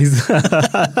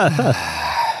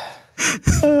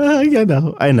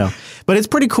 I know. But it's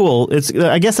pretty cool.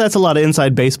 I guess that's a lot of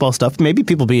inside baseball stuff. Maybe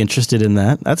people be interested in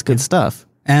that. That's good stuff.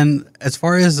 And as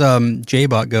far as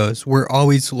jbot goes, we're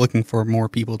always looking for more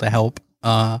people to help.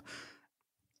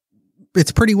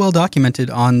 It's pretty well documented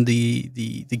on the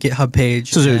GitHub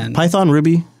page. So is it Python,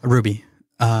 Ruby? Ruby.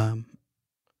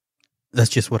 That's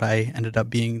just what I ended up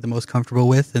being the most comfortable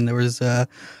with. And there was a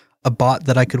bot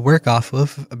that I could work off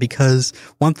of because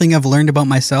one thing I've learned about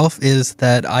myself is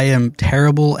that I am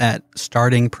terrible at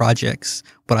starting projects,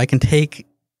 but I can take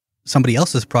somebody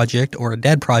else's project or a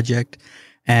dead project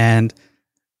and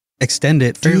extend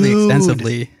it fairly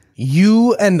extensively.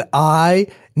 You and I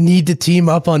need to team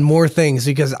up on more things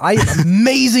because I'm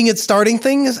amazing at starting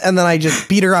things and then I just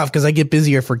beat her off because I get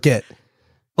busy or forget.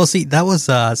 Well, see, that was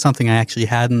something I actually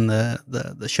had in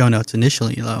the show notes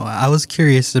initially. Though I was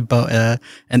curious about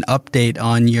an update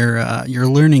on your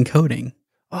learning coding.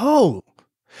 Oh,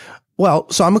 well,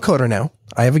 so I'm a coder now.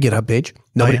 I have a GitHub page.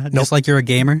 Just like you're a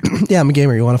gamer. Yeah, I'm a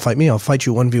gamer. You want to fight me? I'll fight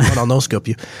you 1v1. I'll no scope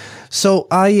you. So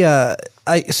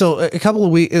so a couple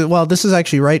of weeks. Well, this is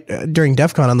actually right during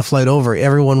DEF CON on the flight over.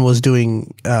 Everyone was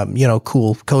doing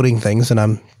cool coding things, and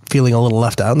I'm feeling a little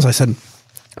left out. And so I said,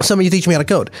 somebody teach me how to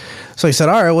code. So he said,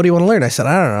 all right, what do you want to learn? I said,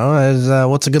 I don't know.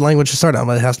 What's a good language to start on?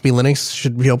 It has to be Linux,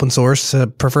 should be open source,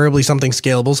 preferably something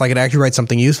scalable so I could actually write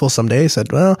something useful someday. I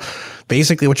said, well,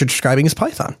 basically what you're describing is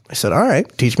Python. I said, all right,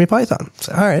 teach me Python. I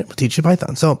said, all right, we'll teach you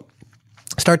Python. So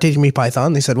start teaching me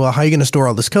Python. They said, well, how are you going to store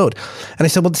all this code? And I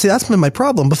said, well, see, that's been my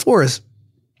problem before is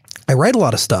I write a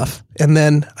lot of stuff and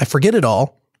then I forget it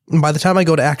all. And by the time I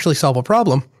go to actually solve a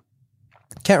problem,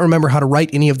 can't remember how to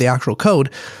write any of the actual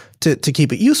code to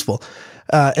keep it useful.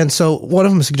 And so one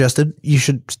of them suggested you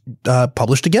should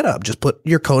publish to GitHub. Just put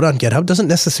your code on GitHub. Doesn't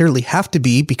necessarily have to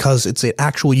be because it's an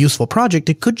actual useful project.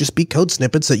 It could just be code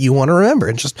snippets that you want to remember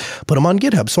and just put them on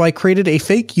GitHub. So I created a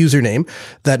fake username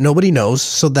that nobody knows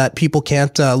so that people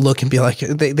can't look and be like,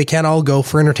 they can't all go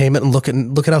for entertainment and look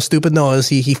at how stupid Noah is.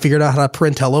 He figured out how to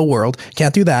print hello world.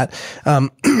 Can't do that.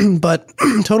 But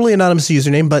totally anonymous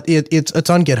username, but it's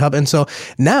on GitHub. And so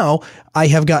now I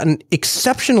have gotten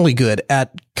exceptionally good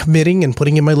at committing and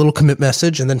putting in my little commit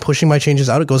message and then pushing my changes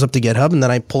out. It goes up to GitHub and then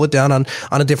I pull it down on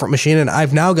a different machine. And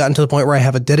I've now gotten to the point where I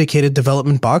have a dedicated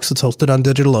development box that's hosted on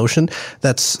DigitalOcean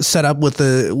that's set up with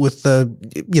the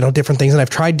different things. And I've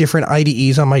tried different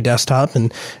IDEs on my desktop.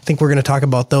 And I think we're going to talk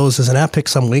about those as an app pick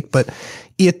some week, but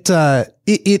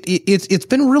it's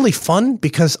been really fun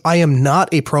because I am not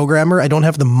a programmer. I don't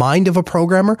have the mind of a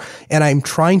programmer and I'm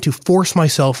trying to force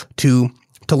myself to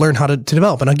learn how to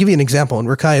develop. And I'll give you an example. And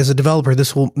Rikai, as a developer,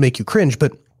 this will make you cringe,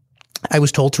 but I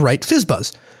was told to write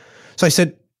FizzBuzz. So I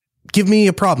said, give me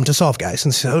a problem to solve, guys.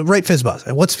 And so write FizzBuzz.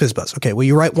 What's FizzBuzz? Okay, well,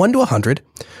 you write 1 to 100.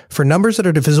 For numbers that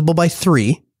are divisible by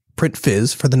 3, print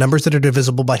fizz. For the numbers that are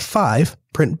divisible by 5,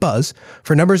 print buzz.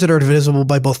 For numbers that are divisible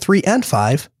by both 3 and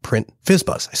 5, print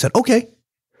FizzBuzz. I said, okay,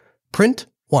 print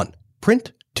 1,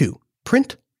 print 2,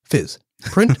 print fizz,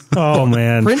 print. Oh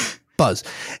man, print buzz,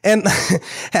 and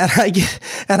I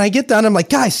get done. I'm like,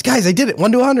 guys, I did it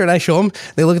 1 to 100. I show them.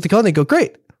 They look at the code and they go,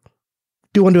 great.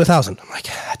 Do 1 to 1,000. I'm like,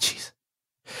 jeez.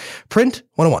 Print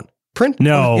 1 to 1. Print.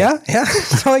 No. Yeah.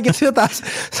 So I get to 1,000.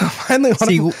 So finally,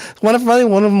 one of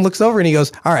them looks over and he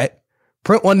goes, all right,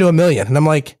 print 1 to 1,000,000. And I'm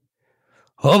like,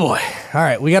 oh boy. All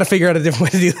right. We got to figure out a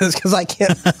different way to do this because I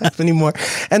can't type anymore.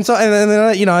 And so, and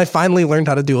then, I finally learned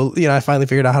how to do, I finally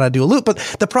figured out how to do a loop. But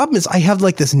the problem is I have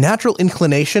like this natural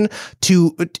inclination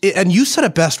to, and you said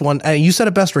it best,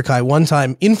 Rikai, one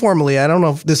time informally. I don't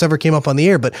know if this ever came up on the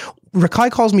air, but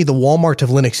Rikai calls me the Walmart of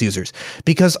Linux users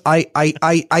because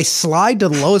I slide to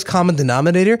the lowest common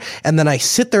denominator and then I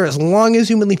sit there as long as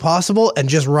humanly possible and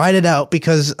just ride it out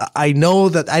because I know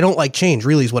that I don't like change,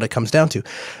 really is what it comes down to.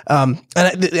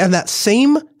 And that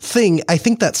same thing, I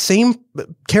think that same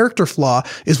character flaw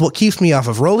is what keeps me off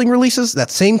of rolling releases.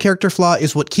 That same character flaw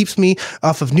is what keeps me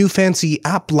off of new fancy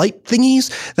app light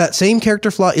thingies. That same character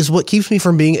flaw is what keeps me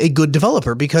from being a good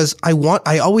developer because I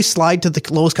always slide to the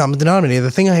lowest common denominator,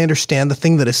 the thing I understand, the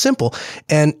thing that is simple.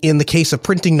 And in the case of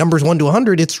printing numbers 1 to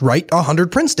 100, it's write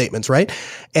 100 print statements, right?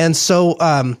 And so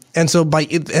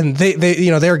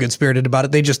they're good spirited about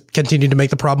it. They just continued to make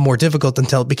the problem more difficult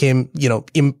until it became,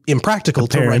 impractical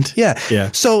to write. Yeah.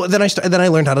 So then I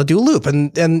learned how to do a loop,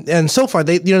 and so far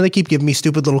they keep giving me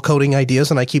stupid little coding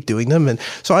ideas, and I keep doing them, and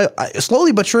so I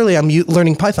slowly but surely I'm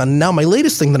learning Python. Now my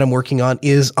latest thing that I'm working on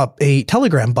is a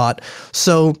Telegram bot.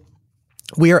 So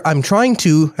I'm trying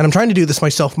to do this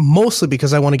myself mostly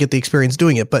because I want to get the experience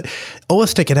doing it. But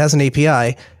OS Ticket has an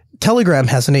API, Telegram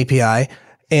has an API,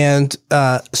 and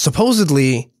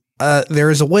supposedly. There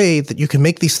is a way that you can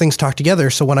make these things talk together.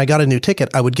 So when I got a new ticket,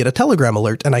 I would get a Telegram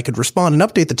alert and I could respond and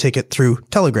update the ticket through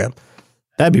Telegram.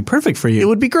 That'd be perfect for you. It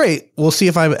would be great. We'll see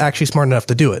if I'm actually smart enough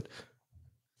to do it.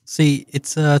 See,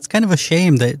 it's kind of a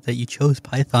shame that you chose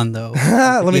Python though.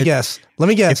 Let me guess.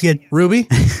 If you had Ruby?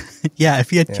 Yeah,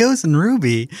 if you had chosen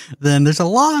Ruby, then there's a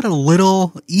lot of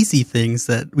little easy things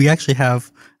that we actually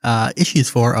have issues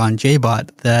for on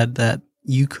jbot that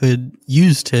you could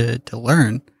use to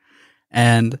learn.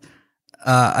 And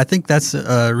I think that's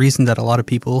a reason that a lot of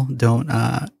people don't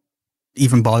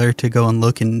even bother to go and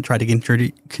look and try to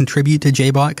contribute to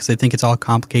jbot because they think it's all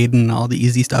complicated and all the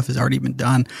easy stuff has already been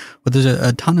done. But there's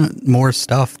a ton of more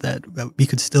stuff that we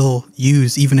could still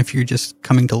use even if you're just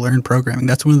coming to learn programming.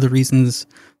 That's one of the reasons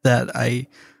that I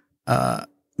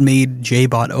made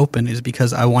jbot open is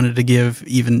because I wanted to give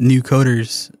even new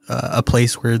coders a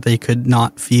place where they could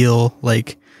not feel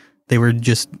like they were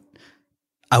just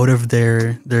out of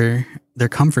their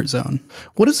comfort zone.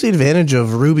 What is the advantage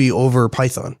of Ruby over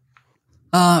Python?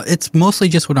 It's mostly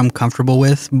just what I'm comfortable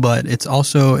with, but it's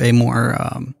also a more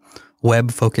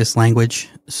web-focused language.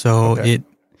 So okay.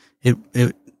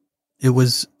 It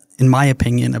was, in my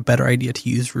opinion, a better idea to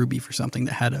use Ruby for something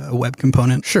that had a web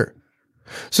component. Sure.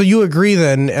 So you agree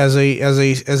then, as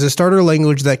a starter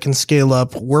language that can scale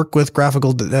up, work with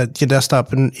graphical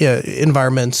desktop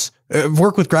environments.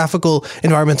 Work with graphical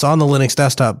environments on the Linux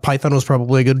desktop, Python was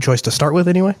probably a good choice to start with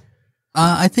anyway?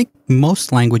 I think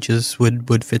most languages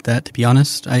would fit that, to be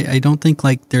honest. I don't think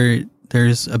like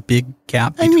there's a big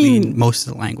gap between most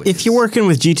of the languages. If you're working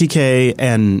with GTK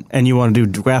and you want to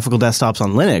do graphical desktops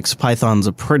on Linux, Python's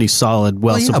a pretty solid,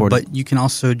 well-supported. But you can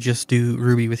also just do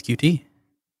Ruby with Qt.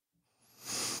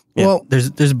 Yeah. Well,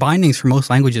 there's bindings for most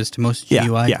languages to most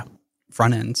GUI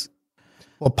front ends.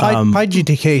 Well,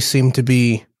 PyGTK seemed to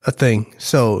be a thing,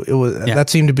 so it was that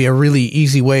seemed to be a really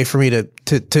easy way for me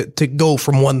to go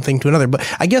from one thing to another. But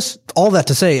I guess all that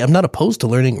to say, I'm not opposed to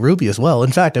learning Ruby as well.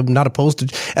 In fact, I'm not opposed to.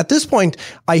 At this point,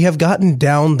 I have gotten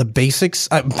down the basics.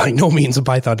 I'm by no means a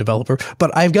Python developer,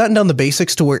 but I've gotten down the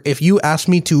basics to where if you ask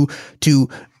me to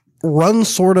run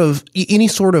any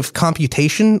sort of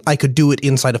computation, I could do it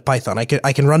inside of Python. I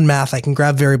can run math. I can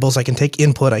grab variables. I can take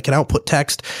input. I can output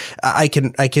text. I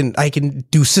can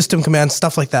do system commands,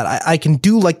 stuff like that. I can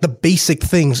do like the basic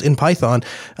things in Python.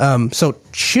 So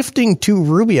shifting to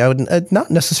Ruby, I would not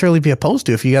necessarily be opposed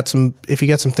to if you got some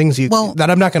things that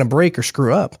I'm not going to break or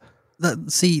screw up.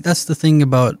 That's the thing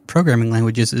about programming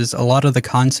languages is a lot of the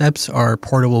concepts are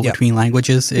portable between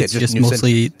languages. It's just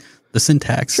mostly the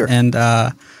syntax. Sure. And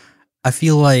I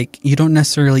feel like you don't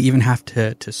necessarily even have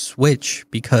to switch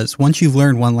because once you've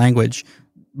learned one language,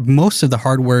 most of the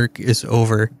hard work is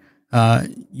over.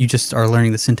 You just are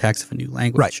learning the syntax of a new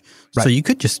language. Right. So you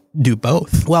could just do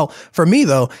both. Well, for me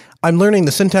though, I'm learning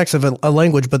the syntax of a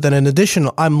language, but then in addition,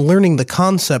 I'm learning the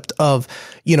concept of,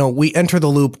 we enter the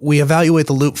loop, we evaluate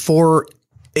the loop for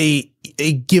a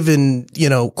given,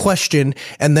 question,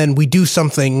 and then we do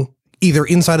something either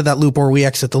inside of that loop or we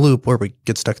exit the loop or we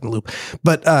get stuck in the loop.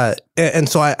 But and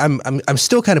so I'm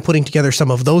still kind of putting together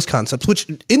some of those concepts, which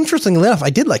interestingly enough, I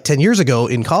did like 10 years ago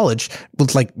in college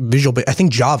with like I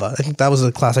think Java. I think that was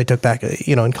a class I took back,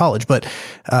 in college, but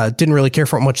didn't really care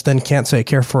for it much then. Can't say I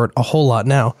care for it a whole lot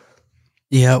now.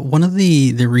 Yeah, one of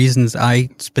the reasons I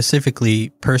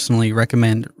specifically personally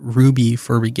recommend Ruby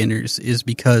for beginners is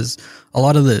because a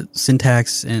lot of the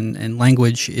syntax and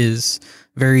language is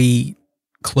very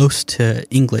close to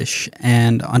English.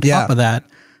 And on top of that,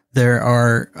 there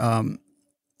are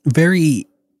very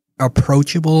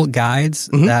approachable guides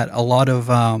that a lot of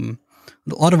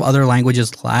other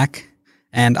languages lack.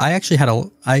 And I actually had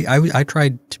I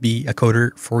tried to be a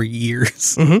coder for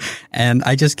years and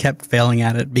I just kept failing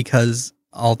at it because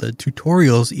all the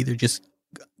tutorials either just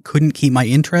couldn't keep my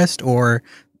interest or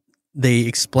they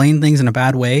explained things in a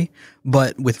bad way.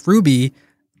 But with Ruby,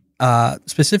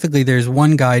 specifically, there's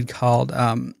one guide called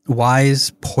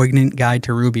Wise Poignant Guide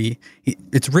to Ruby.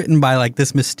 It's written by like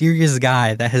this mysterious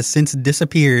guy that has since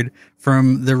disappeared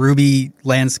from the Ruby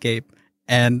landscape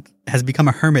and has become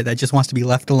a hermit that just wants to be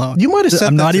left alone. You might have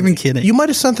sent I'm that not to even me. kidding. You might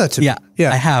have sent that to me.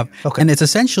 Yeah, I have. Okay. And it's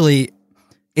essentially,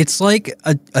 it's like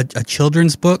a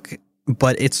children's book,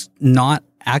 but it's not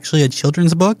actually a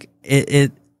children's book.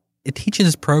 It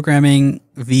teaches programming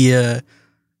via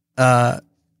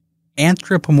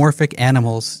anthropomorphic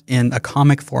animals in a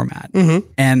comic format.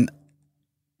 And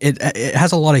it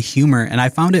has a lot of humor. And I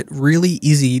found it really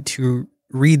easy to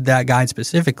read that guide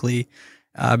specifically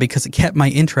because it kept my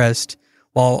interest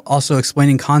while also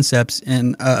explaining concepts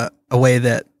in a way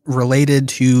that related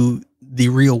to the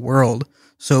real world.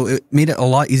 So it made it a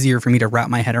lot easier for me to wrap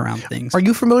my head around things. Are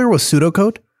you familiar with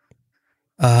pseudocode?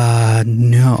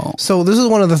 No. So this is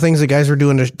one of the things that guys were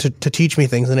doing to teach me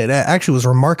things, and it actually was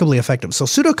remarkably effective. So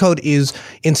pseudocode is,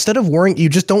 instead of worrying, you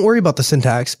just don't worry about the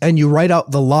syntax and you write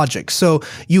out the logic. So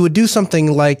you would do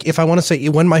something like, if I want to say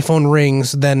when my phone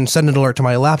rings, then send an alert to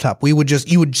my laptop. You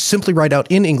would simply write out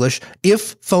in English,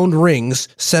 if phone rings,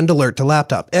 send alert to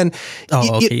laptop. And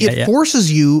it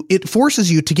forces you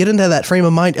to get into that frame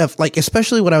of mind of like,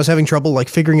 especially when I was having trouble like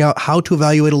figuring out how to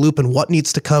evaluate a loop and what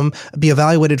needs to be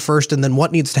evaluated first and then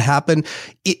what needs to happen.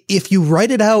 If you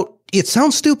write it out, it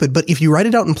sounds stupid, but if you write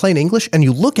it out in plain English and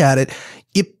you look at it,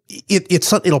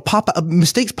 it'll pop out,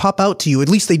 mistakes pop out to you. At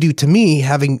least they do to me,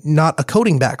 having not a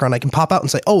coding background. I can pop out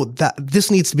and say, oh, this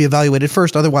needs to be evaluated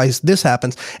first. Otherwise this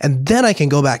happens. And then I can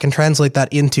go back and translate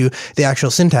that into the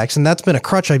actual syntax. And that's been a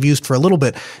crutch I've used for a little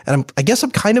bit. And I guess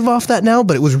I'm kind of off that now,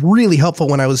 but it was really helpful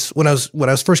when I was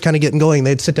first kind of getting going.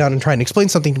 They'd sit down and try and explain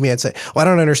something to me. I'd say, well, I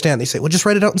don't understand. They say, well, just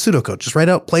write it out in pseudocode, just write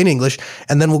out plain English.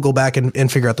 And then we'll go back and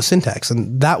figure out the syntax.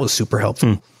 And that was super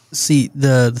helpful. See,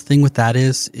 the thing with that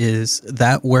is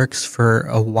that works for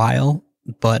a while,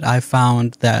 but I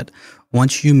found that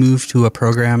once you move to a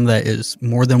program that is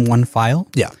more than one file,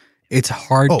 it's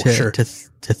hard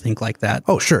to think like that.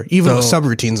 Oh, sure. Even with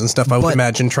subroutines and stuff, I would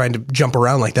imagine trying to jump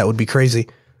around like that would be crazy.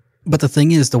 But the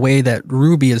thing is, the way that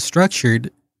Ruby is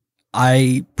structured,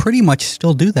 I pretty much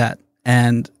still do that.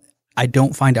 And I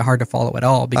don't find it hard to follow at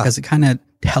all because it kind of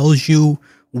tells you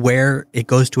where it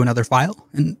goes to another file,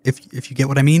 and if you get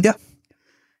what I mean.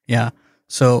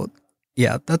 So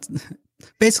that's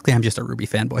basically, I'm just a Ruby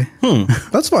fanboy.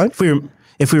 That's fine.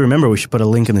 If we remember, we should put a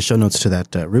link in the show notes to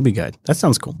that Ruby guide. That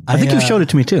sounds cool. I think you showed it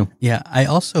to me too. Yeah, I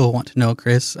also want to know,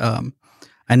 Chris,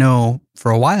 I know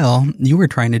for a while you were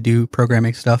trying to do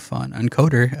programming stuff on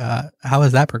Coder. How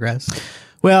has that progressed?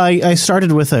 Well, I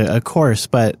started with a course,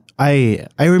 but my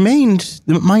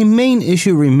main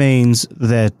issue remains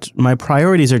that my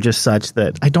priorities are just such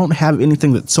that I don't have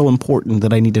anything that's so important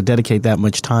that I need to dedicate that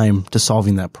much time to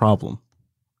solving that problem.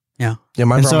 Yeah. Yeah,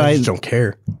 my problem I just don't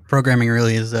care. Programming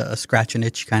really is a scratch and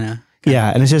itch kind of.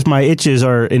 Yeah, and it's just my itches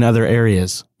are in other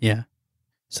areas. Yeah.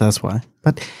 So that's why.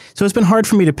 So it's been hard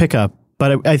for me to pick up,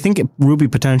 but I think Ruby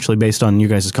potentially, based on you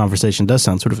guys' conversation, does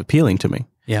sound sort of appealing to me.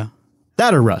 Yeah.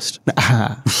 That or Rust.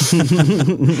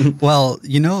 Well,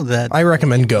 you know that I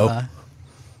recommend Go.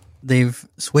 They've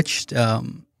switched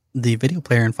the video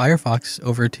player in Firefox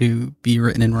over to be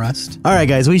written in Rust. All right,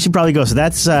 guys, we should probably go. So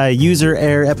that's User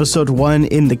Error Episode 1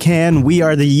 in the can. We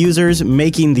are the users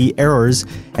making the errors,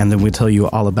 and then we'll tell you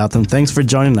all about them. Thanks for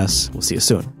joining us. We'll see you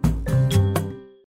soon.